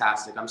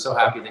fantastic. I'm so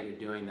happy that you're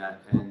doing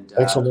that. And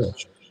thanks so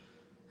much.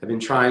 I've been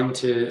trying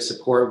to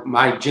support.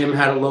 My gym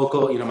had a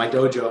local, my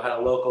dojo had a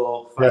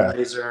local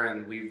fundraiser,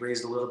 and we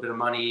raised a little bit of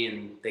money,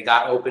 and they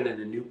got open in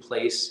a new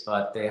place,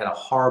 but they had a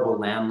horrible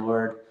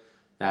landlord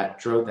that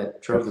drove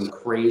them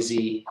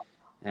crazy,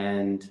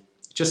 and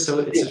it's just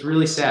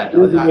really sad.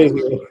 One of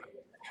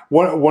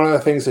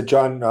the things that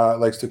John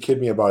likes to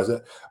kid me about is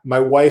that my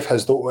wife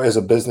has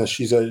a business.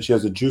 She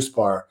has a juice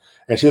bar,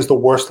 and she has the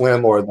worst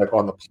landlord like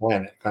on the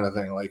planet, kind of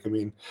thing. Like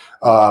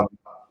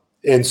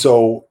and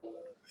so.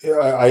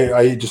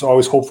 I just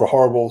always hope for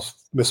horrible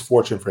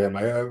misfortune for him.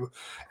 I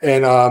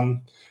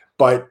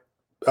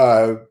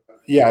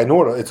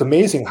know it's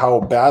amazing how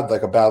bad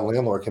like a bad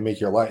landlord can make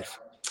your life.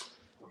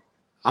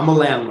 I'm a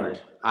landlord.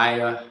 I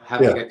like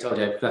I told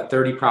you, I've got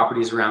 30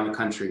 properties around the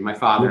country. My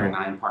father and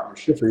I in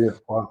partnership. Good for you.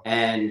 Wow.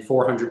 And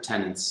 400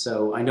 tenants.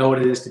 So I know what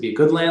it is to be a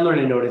good landlord,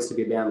 and I know what it is to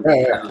be a bad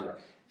landlord.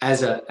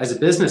 As a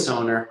business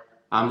owner,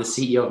 I'm the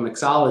CEO of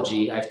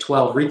Mixology. I have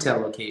 12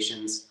 retail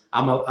locations.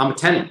 I'm a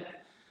tenant.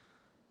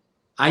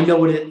 I know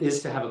what it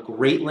is to have a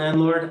great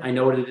landlord. I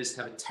know what it is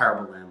to have a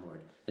terrible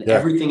landlord, and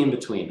everything in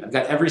between. I've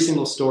got every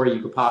single story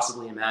you could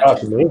possibly imagine.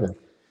 That's amazing.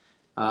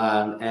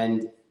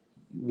 And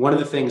one of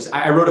the things,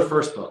 I wrote a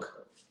first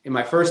book. In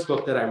my first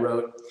book that I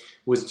wrote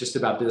was just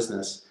about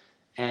business.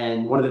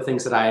 And one of the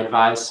things that I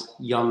advise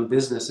young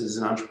businesses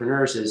and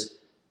entrepreneurs is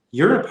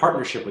you're in a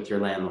partnership with your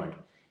landlord.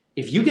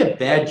 If you get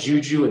bad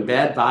juju and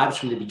bad vibes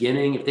from the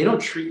beginning, if they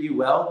don't treat you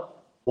well,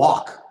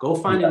 walk. Go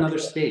find another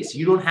space.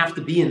 You don't have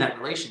to be in that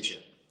relationship.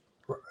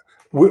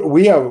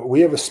 We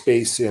have a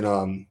space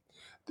in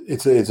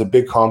it's a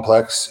big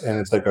complex, and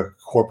it's like a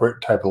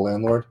corporate type of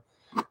landlord,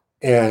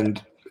 and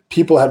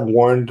people had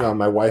warned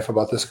my wife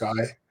about this guy,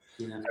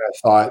 and I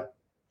thought,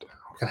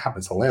 what can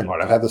happen to the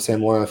landlord? I've had the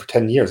same landlord for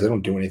 10 years. They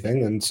don't do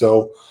anything. And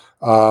so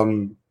that's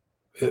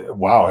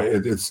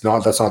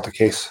not the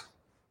case.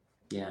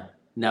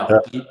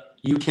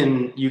 You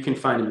can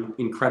find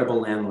incredible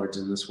landlords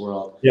in this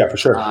world, for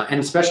sure, and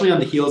especially on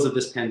the heels of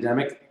this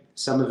pandemic,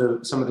 some of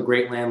the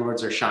great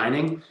landlords are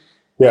shining.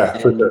 For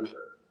sure.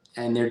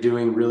 And they're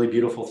doing really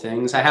beautiful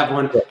things. I have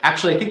one,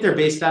 actually, I think they're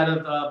based out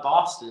of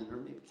Boston, or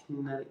maybe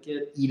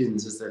Connecticut.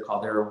 Edens, as they're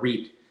called. They're a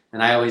REIT.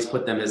 And I always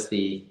put them as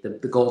the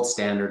gold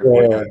standard.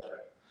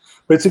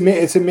 But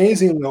it's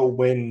amazing, though,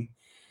 when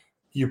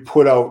you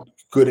put out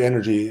good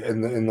energy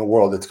in the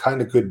world, it's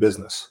kind of good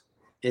business.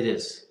 It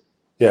is.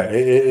 Yeah,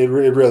 it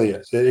really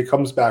is. It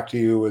comes back to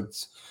you.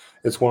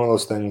 It's one of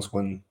those things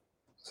when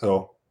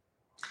so.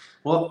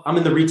 Well, I'm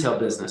in the retail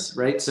business,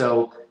 right?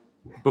 So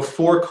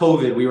before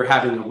COVID, we were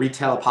having a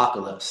retail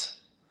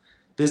apocalypse.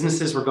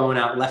 Businesses were going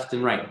out left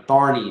and right.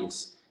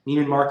 Barney's,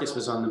 Neiman Marcus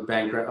was on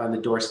the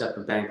doorstep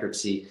of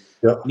bankruptcy.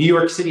 Yep. New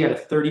York City had a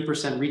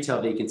 30%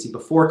 retail vacancy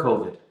before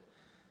COVID.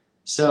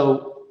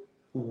 So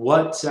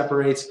what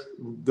separates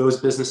those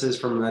businesses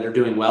from that are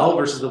doing well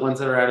versus the ones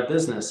that are out of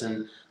business?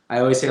 And I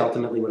always say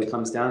ultimately what it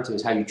comes down to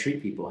is how you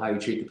treat people, how you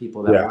treat the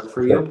people that work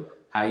for you,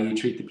 how you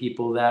treat the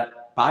people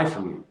that buy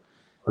from you.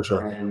 For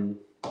sure. And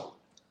it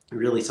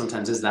really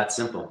sometimes is that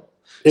simple.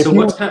 If So you,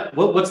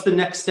 what's the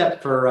next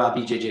step for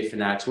BJJ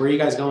Fanatics? Where are you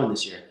guys going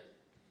this year?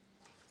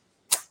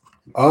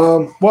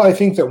 well, I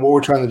think that what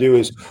we're trying to do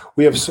is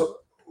we have so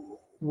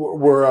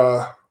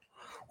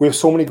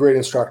many great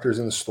instructors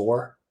in the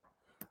store.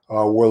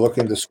 We're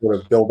looking to sort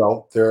of build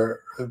out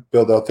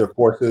their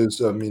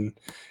courses. I mean,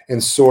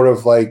 and sort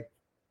of like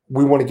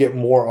we want to get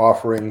more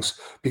offerings,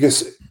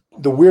 because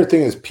the weird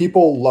thing is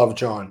people love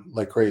John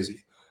like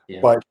crazy,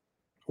 but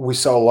we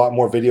sell a lot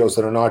more videos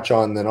that are not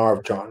John than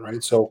are John,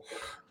 right? So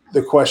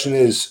the question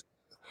is,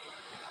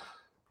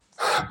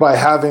 by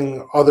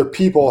having other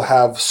people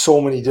have so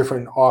many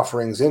different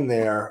offerings in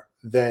there,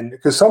 then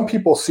because a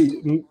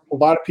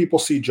lot of people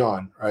see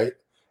John, right?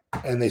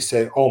 And they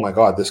say, oh my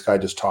God, this guy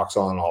just talks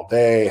on all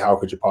day. How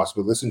could you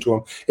possibly listen to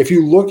him? If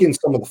you look in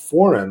some of the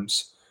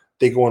forums,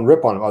 they go and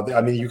rip on him.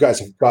 I mean, you guys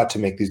have got to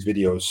make these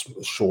videos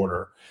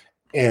shorter.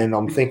 And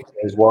I'm thinking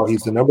as well,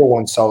 he's the number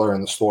one seller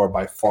in the store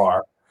by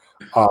far.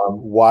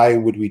 Why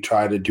would we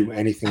try to do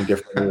anything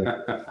different?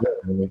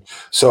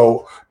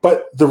 So,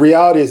 but the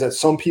reality is that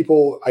some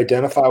people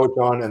identify with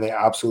John and they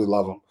absolutely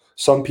love him.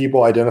 Some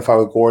people identify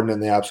with Gordon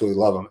and they absolutely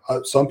love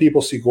him. Some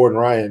people see Gordon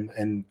Ryan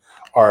and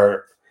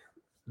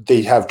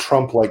they have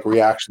Trump-like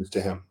reactions to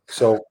him.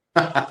 So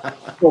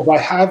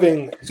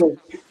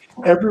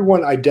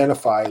everyone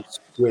identifies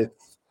with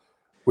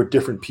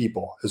different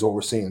people is what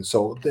we're seeing.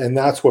 So, and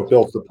that's what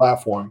builds the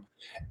platform.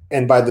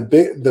 And by the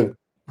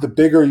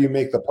bigger you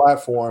make the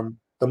platform,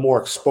 the more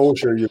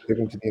exposure you're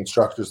giving to the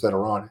instructors that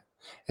are on it.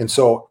 And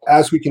so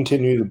as we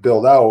continue to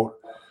build out,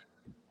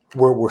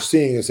 what we're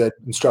seeing is that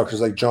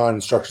instructors like John,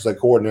 instructors like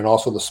Gordon, and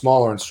also the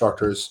smaller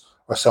instructors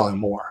are selling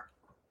more.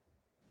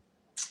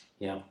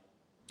 Yeah.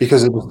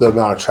 Because of the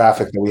amount of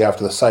traffic that we have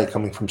to the site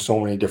coming from so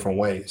many different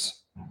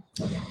ways.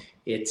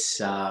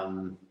 It's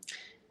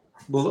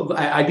well,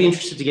 I'd be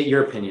interested to get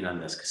your opinion on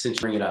this, since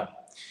you bring it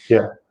up.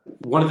 Yeah.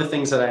 One of the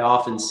things that I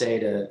often say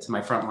to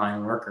my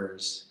frontline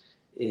workers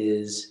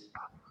is,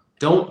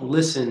 don't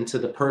listen to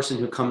the person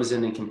who comes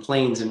in and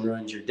complains and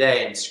ruins your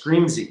day and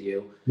screams at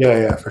you.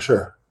 Yeah, for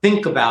sure.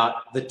 Think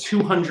about the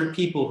 200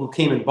 people who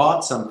came and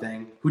bought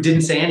something who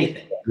didn't say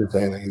anything. Didn't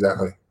say anything,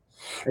 exactly.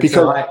 And because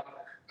so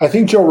I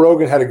think Joe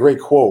Rogan had a great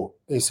quote.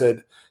 He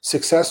said,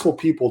 successful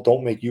people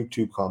don't make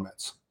YouTube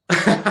comments.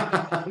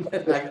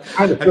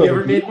 Have you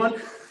ever made one?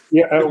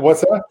 Yeah,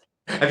 what's that?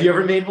 Have you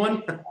ever made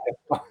one?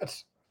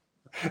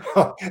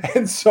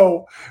 And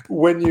so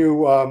when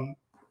you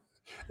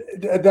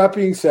that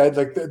being said,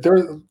 like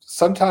there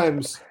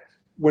sometimes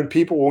when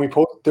we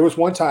post, there was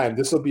one time,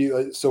 this will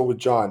be so with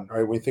John,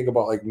 right? When you think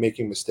about like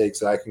making mistakes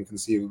that I can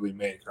conceivably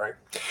make, right?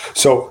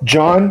 So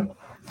John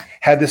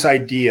had this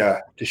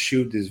idea to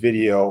shoot this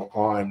video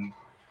on,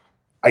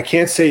 I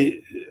can't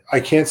say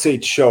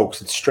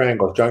chokes, it's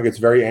strangles. John gets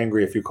very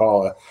angry if you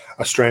call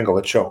a strangle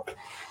a choke.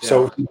 Yeah.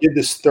 So he did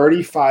this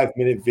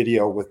 35-minute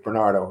video with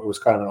Bernardo. It was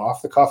kind of an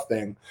off-the-cuff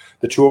thing.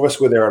 The two of us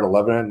were there at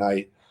 11 at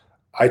night.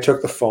 I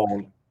took the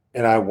phone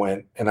and I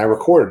went and I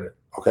recorded it,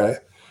 okay?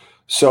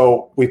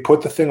 So we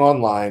put the thing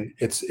online.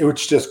 It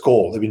was just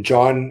gold. I mean,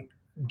 John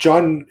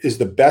is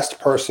the best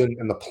person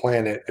in the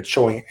planet at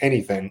showing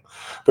anything,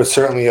 but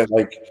certainly at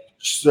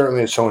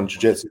showing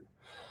jiu-jitsu.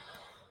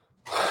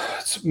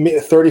 It's a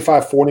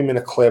 35,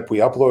 40-minute clip. We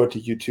upload it to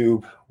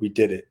YouTube. We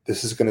did it.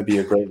 This is going to be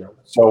a great one.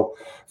 So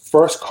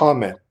first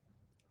comment,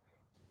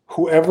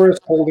 whoever is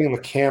holding the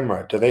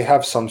camera, do they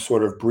have some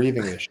sort of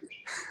breathing issue?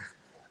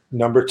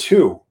 Number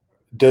two,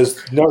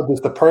 does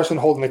the person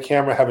holding the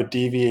camera have a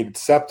deviated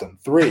septum?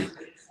 3,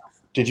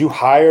 did you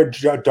hire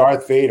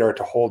Darth Vader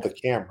to hold the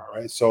camera,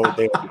 right? So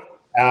they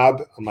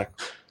I'm like,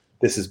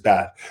 this is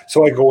bad.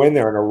 So I go in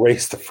there and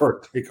erase the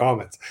first 3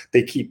 comments.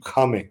 They keep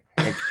coming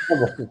and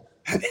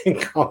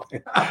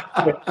coming.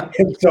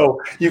 And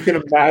so you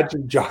can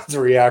imagine John's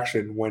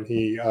reaction when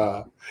he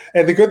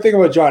and the good thing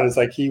about John is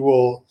like he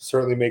will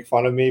certainly make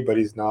fun of me, but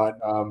he's not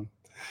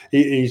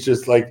he's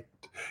just like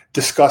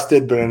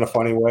disgusted but in a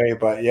funny way.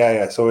 But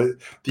yeah, so the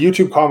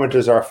YouTube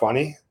commenters are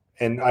funny,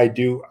 and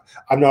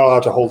I'm not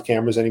allowed to hold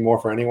cameras anymore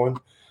for anyone,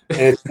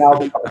 and it's now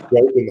become a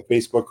joke in the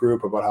Facebook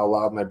group about how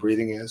loud my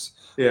breathing is.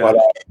 But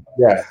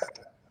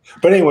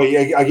but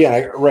anyway,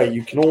 again, right,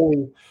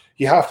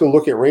 you have to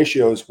look at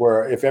ratios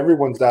where if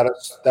everyone's that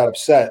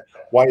upset,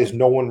 why is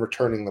no one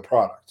returning the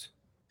product?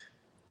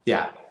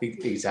 Yeah,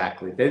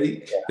 exactly.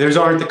 Those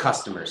aren't the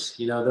customers.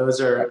 Those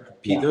are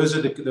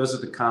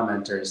the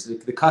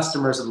commenters. The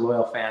customers are the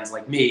loyal fans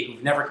like me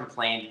who've never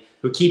complained,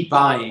 who keep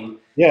buying.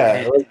 Yeah.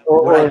 And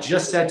what I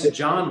just said to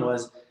John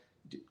was,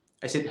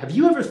 I said, have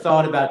you ever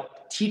thought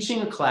about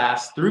teaching a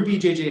class through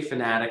BJJ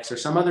Fanatics or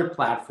some other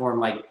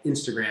platform like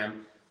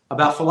Instagram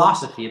about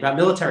philosophy, about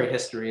military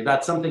history,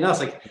 about something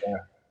else? Like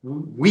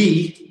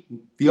we,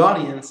 the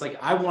audience,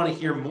 like I want to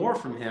hear more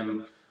from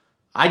him.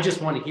 I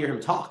just want to hear him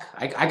talk.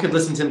 I could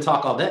listen to him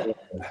talk all day.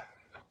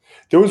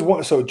 There was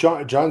one. So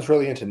John's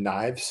really into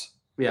knives.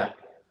 Yeah.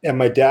 And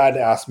my dad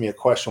asked me a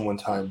question one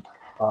time.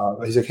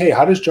 He's like, "Hey,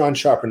 how does John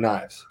sharpen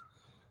knives?"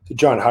 I said,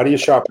 "John, how do you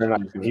sharpen a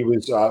knife?" And he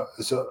was.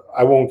 So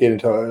I won't get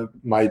into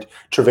my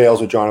travails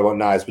with John about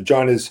knives, but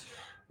John is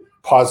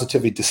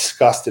positively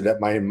disgusted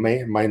at my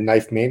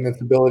knife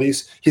maintenance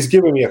abilities. He's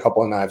given me a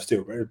couple of knives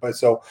too, right? But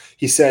so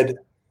he said,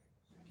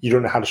 "You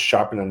don't know how to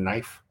sharpen a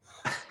knife?"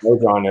 No,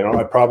 John,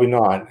 I probably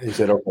not. He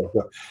said, "Okay."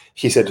 So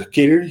he said,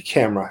 "Get your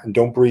camera and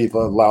don't breathe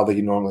loud like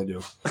you normally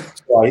do."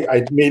 So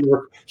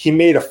he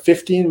made a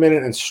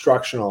 15-minute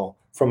instructional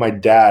from my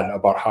dad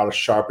about how to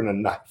sharpen a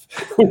knife.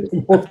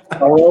 The most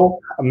thorough,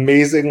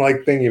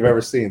 amazing thing you've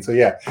ever seen. So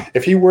yeah,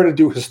 if he were to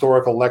do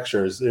historical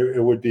lectures,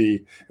 it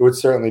would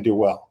certainly do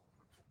well.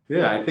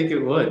 Yeah, I think it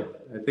would.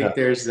 I think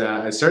there's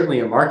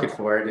certainly a market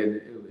for it,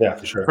 and yeah,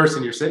 for sure. The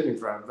person you're sitting in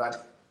front of.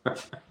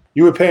 But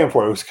you would pay him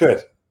for it. It was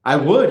good. I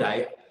would.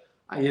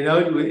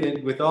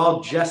 With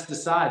all jest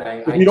aside,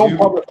 if you don't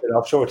publish it,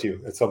 I'll show it to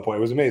you at some point.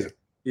 It was amazing.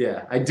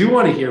 Yeah, I do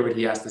want to hear what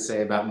he has to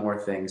say about more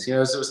things. So I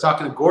was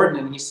talking to Gordon,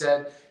 and he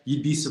said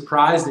you'd be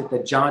surprised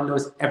that John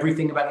knows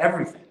everything about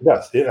everything.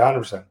 Yes,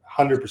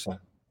 100%.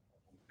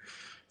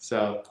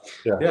 So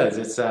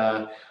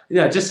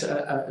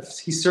it's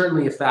he's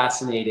certainly a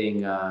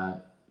fascinating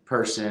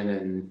person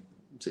and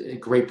a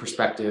great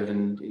perspective,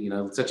 and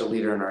such a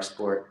leader in our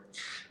sport.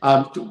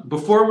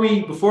 Before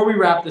we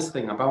wrap this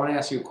thing up, I want to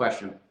ask you a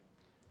question.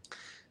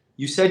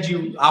 You said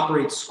you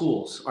operate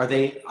schools. Are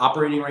they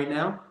operating right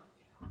now?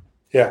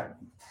 Yeah.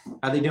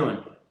 How are they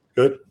doing?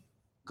 Good.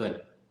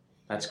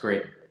 That's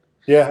great.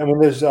 Yeah, I mean,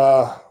 there's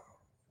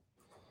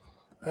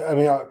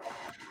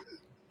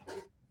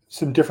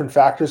some different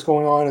factors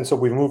going on, and so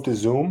we've moved to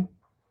Zoom.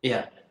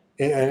 Yeah.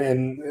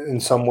 And in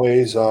some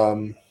ways,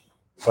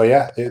 but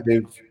yeah,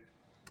 they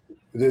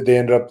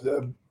ended up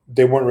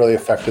they weren't really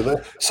affected.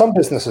 Some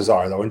businesses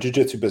are though, and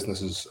jiu-jitsu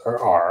businesses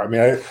are. I mean,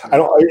 I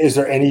don't. Is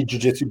there any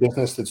jiu-jitsu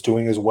business that's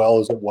doing as well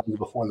as it was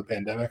before the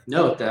pandemic?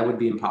 No, that would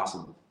be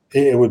impossible.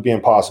 It would be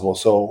impossible.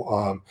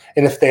 So,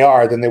 and if they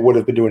are, then they would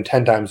have been doing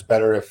 10 times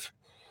better if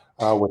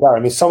without. I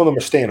mean, some of them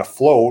are staying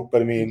afloat,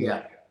 but I mean,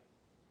 yeah.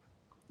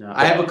 No,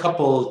 I have a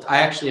couple. I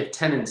actually have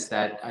tenants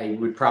that I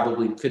would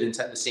probably fit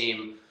into the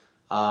same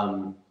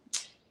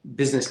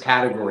business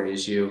category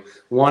as you.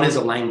 One is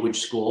a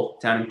language school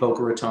down in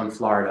Boca Raton,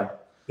 Florida.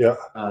 Yeah.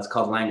 It's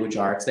called Language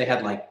Arts. They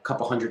had like a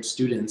couple hundred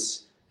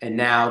students, and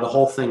now the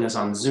whole thing is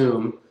on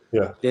Zoom.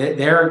 Yeah.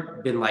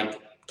 They're been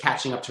like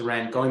catching up to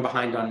rent, going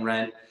behind on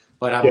rent.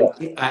 But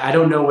I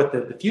don't know what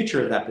the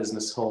future of that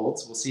business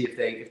holds. We'll see if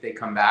they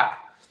come back.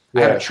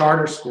 Yeah. I have a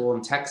charter school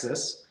in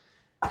Texas,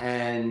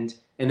 and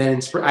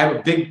then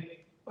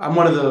I'm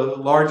one of the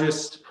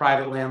largest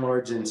private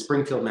landlords in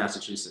Springfield,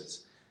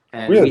 Massachusetts,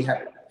 and really?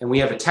 we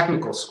have a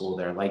technical school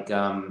there. Like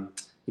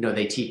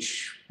they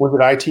teach. Was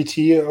it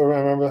ITT? Or I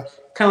remember.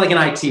 Kind of like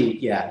an IT,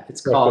 yeah.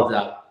 It's called.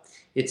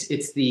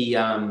 It's the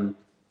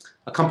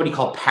a company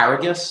called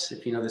Paragus.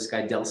 If you know this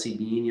guy Delcy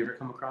Bean, you ever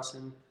come across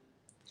him?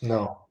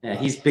 No. Yeah,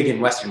 he's big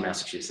in Western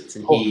Massachusetts,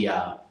 and he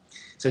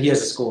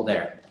has a school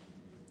there.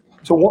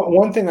 So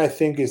one thing I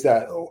think is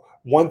that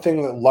one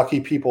thing that lucky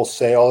people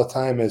say all the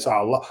time is,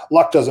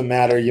 luck doesn't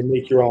matter. You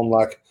make your own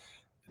luck.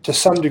 To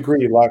some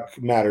degree,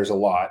 luck matters a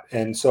lot.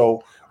 And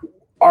so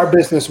our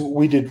business,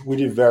 we did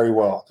very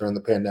well during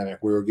the pandemic.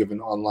 We were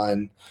given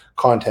online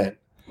content.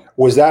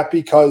 Was that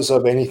because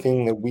of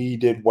anything that we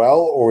did well,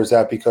 or was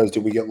that because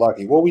did we get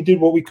lucky? Well, we did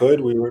what we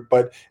could.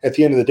 But at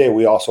the end of the day,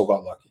 we also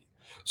got lucky.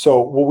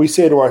 So what we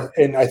say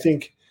and I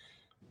think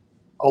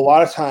a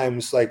lot of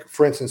times, like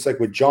for instance, like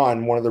with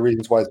John, one of the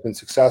reasons why it's been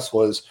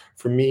successful is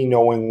for me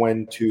knowing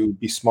when to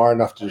be smart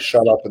enough to just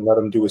shut up and let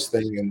him do his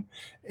thing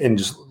and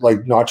just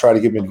like not try to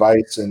give him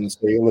advice and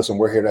say, listen,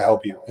 we're here to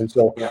help you. And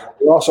so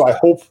also I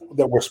hope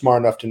that we're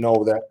smart enough to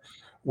know that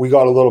we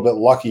got a little bit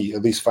lucky,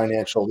 at least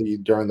financially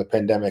during the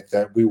pandemic,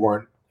 that we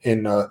weren't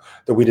that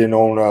we didn't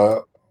own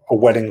a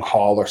wedding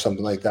hall or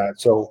something like that.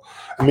 So,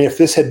 I mean, if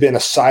this had been a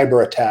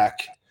cyber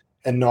attack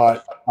and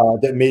not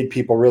that made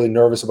people really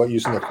nervous about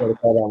using their credit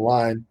card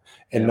online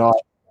and not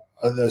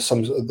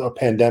a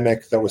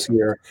pandemic that was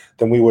here,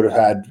 then we would have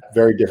had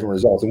very different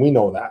results. And we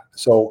know that.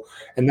 So,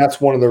 and that's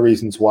one of the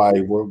reasons why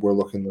we're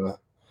looking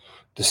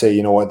to say,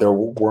 you know what, there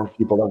weren't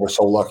people that were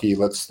so lucky.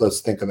 Let's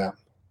think of them.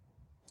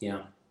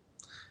 Yeah.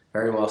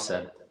 Very well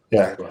said.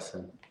 Yeah. Very well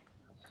said.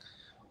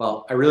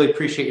 Well, I really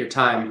appreciate your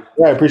time.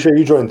 Yeah, I appreciate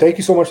you, Jordan. Thank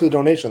you so much for the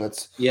donation.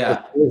 That's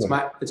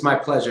it's my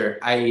pleasure.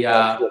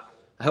 I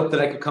hope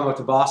that I could come up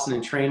to Boston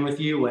and train with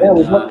you.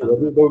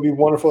 That would be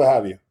wonderful to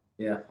have you.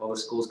 Yeah, all the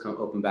schools come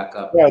open back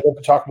up. Yeah, I'd love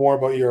to talk more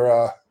about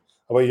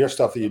your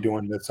stuff that you're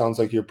doing. It sounds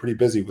like you're pretty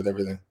busy with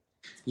everything.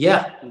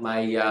 Yeah,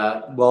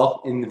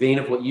 well, in the vein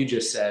of what you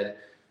just said,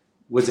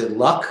 was it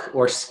luck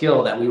or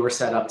skill that we were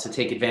set up to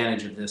take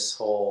advantage of this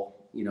whole,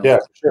 Yeah,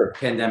 for sure.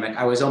 pandemic?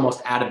 I was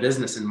almost out of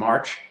business in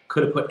March.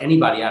 Could have put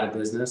anybody out of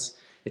business.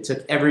 It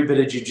took every bit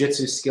of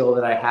jujitsu skill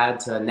that I had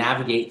to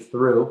navigate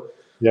through.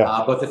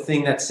 Yeah. But the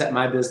thing that set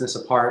my business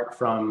apart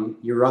from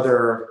your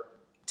other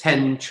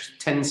 10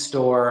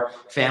 store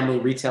family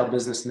retail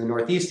business in the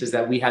Northeast is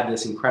that we had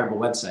this incredible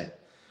website.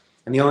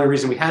 And the only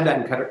reason we had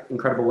that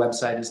incredible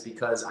website is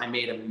because I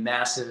made a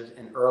massive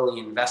and early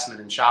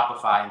investment in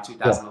Shopify in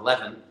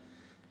 2011.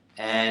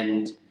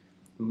 And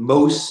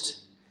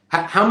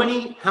how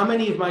many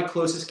of my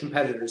closest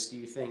competitors do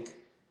you think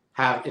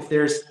have, if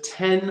there's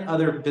 10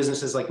 other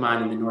businesses like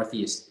mine in the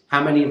Northeast,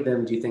 how many of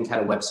them do you think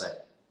had a website?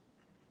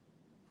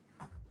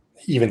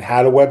 Even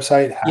had a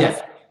website?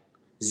 Yeah,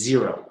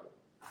 zero.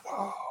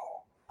 Wow.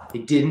 They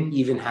didn't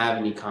even have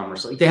an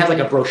e-commerce. Like, they had like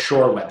a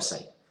brochure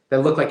website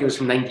that looked like it was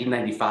from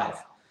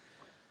 1995.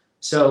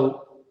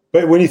 So,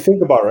 but when you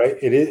think about it, right,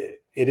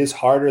 it is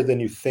harder than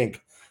you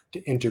think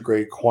to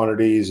integrate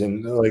quantities,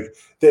 and like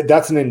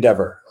that's an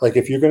endeavor. Like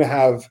if you're going to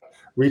have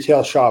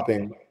retail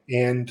shopping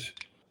and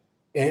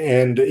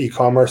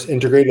e-commerce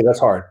integrated, that's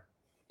hard.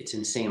 It's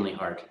insanely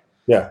hard.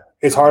 Yeah,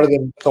 it's harder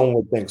than someone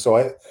would think.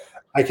 So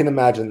I can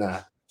imagine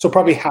that. So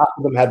probably half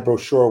of them had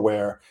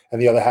brochureware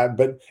and the other half,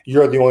 but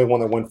you're the only one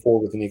that went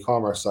forward with an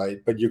e-commerce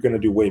site, but you're going to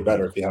do way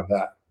better if you have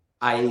that.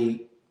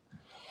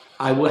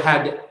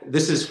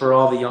 This is for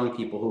all the young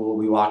people who will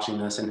be watching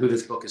this and who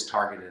this book is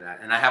targeted at.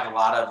 And I have a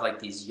lot of like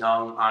these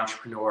young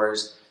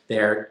entrepreneurs.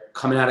 They're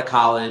coming out of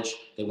college.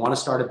 They want to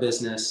start a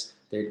business.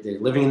 They're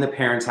living in their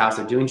parents' house.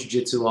 They're doing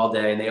jiu-jitsu all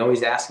day. And they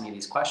always ask me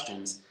these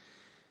questions.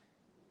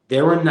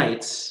 There were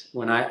nights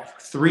when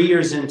 3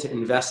 years into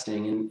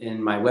investing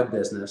in my web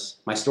business,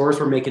 my stores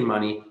were making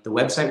money. The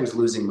website was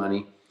losing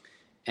money.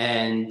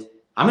 And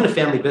I'm in a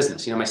family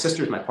business. My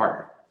sister's my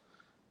partner.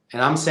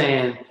 And I'm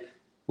saying,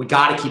 we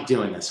got to keep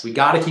doing this. We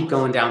got to keep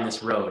going down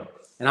this road.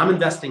 And I'm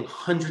investing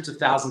hundreds of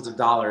thousands of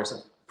dollars of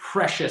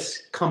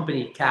precious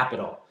company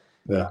capital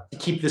to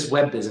keep this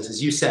web business,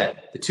 as you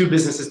said, the two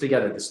businesses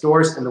together, the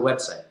stores and the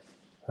website.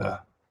 Yeah.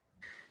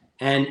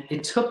 And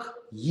it took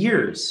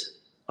years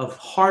of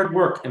hard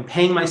work and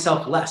paying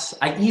myself less.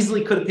 I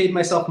easily could have paid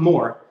myself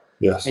more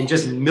and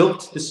just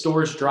milked the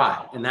stores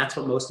dry. And that's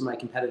what most of my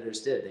competitors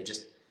did. They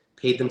just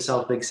paid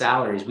themselves big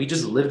salaries. We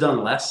just lived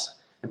on less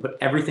and put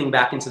everything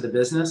back into the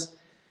business.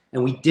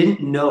 And we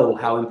didn't know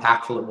how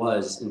impactful it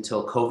was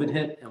until COVID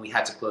hit and we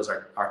had to close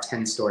our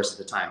 10 stores at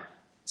the time.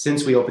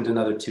 Since we opened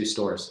another 2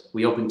 stores.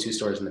 We opened 2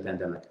 stores in the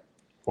pandemic.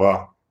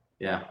 Wow.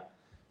 Yeah.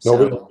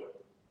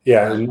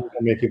 And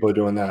many people are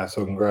doing that.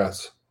 So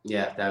congrats.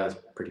 Yeah, that was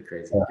pretty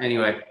crazy. Yeah.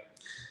 Anyway,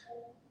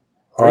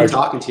 great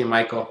talking to you,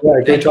 Michael.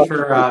 Yeah, Thank you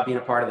for being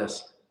a part of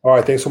this. All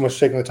right. Thanks so much for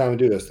taking the time to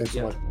do this. Thanks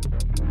so much.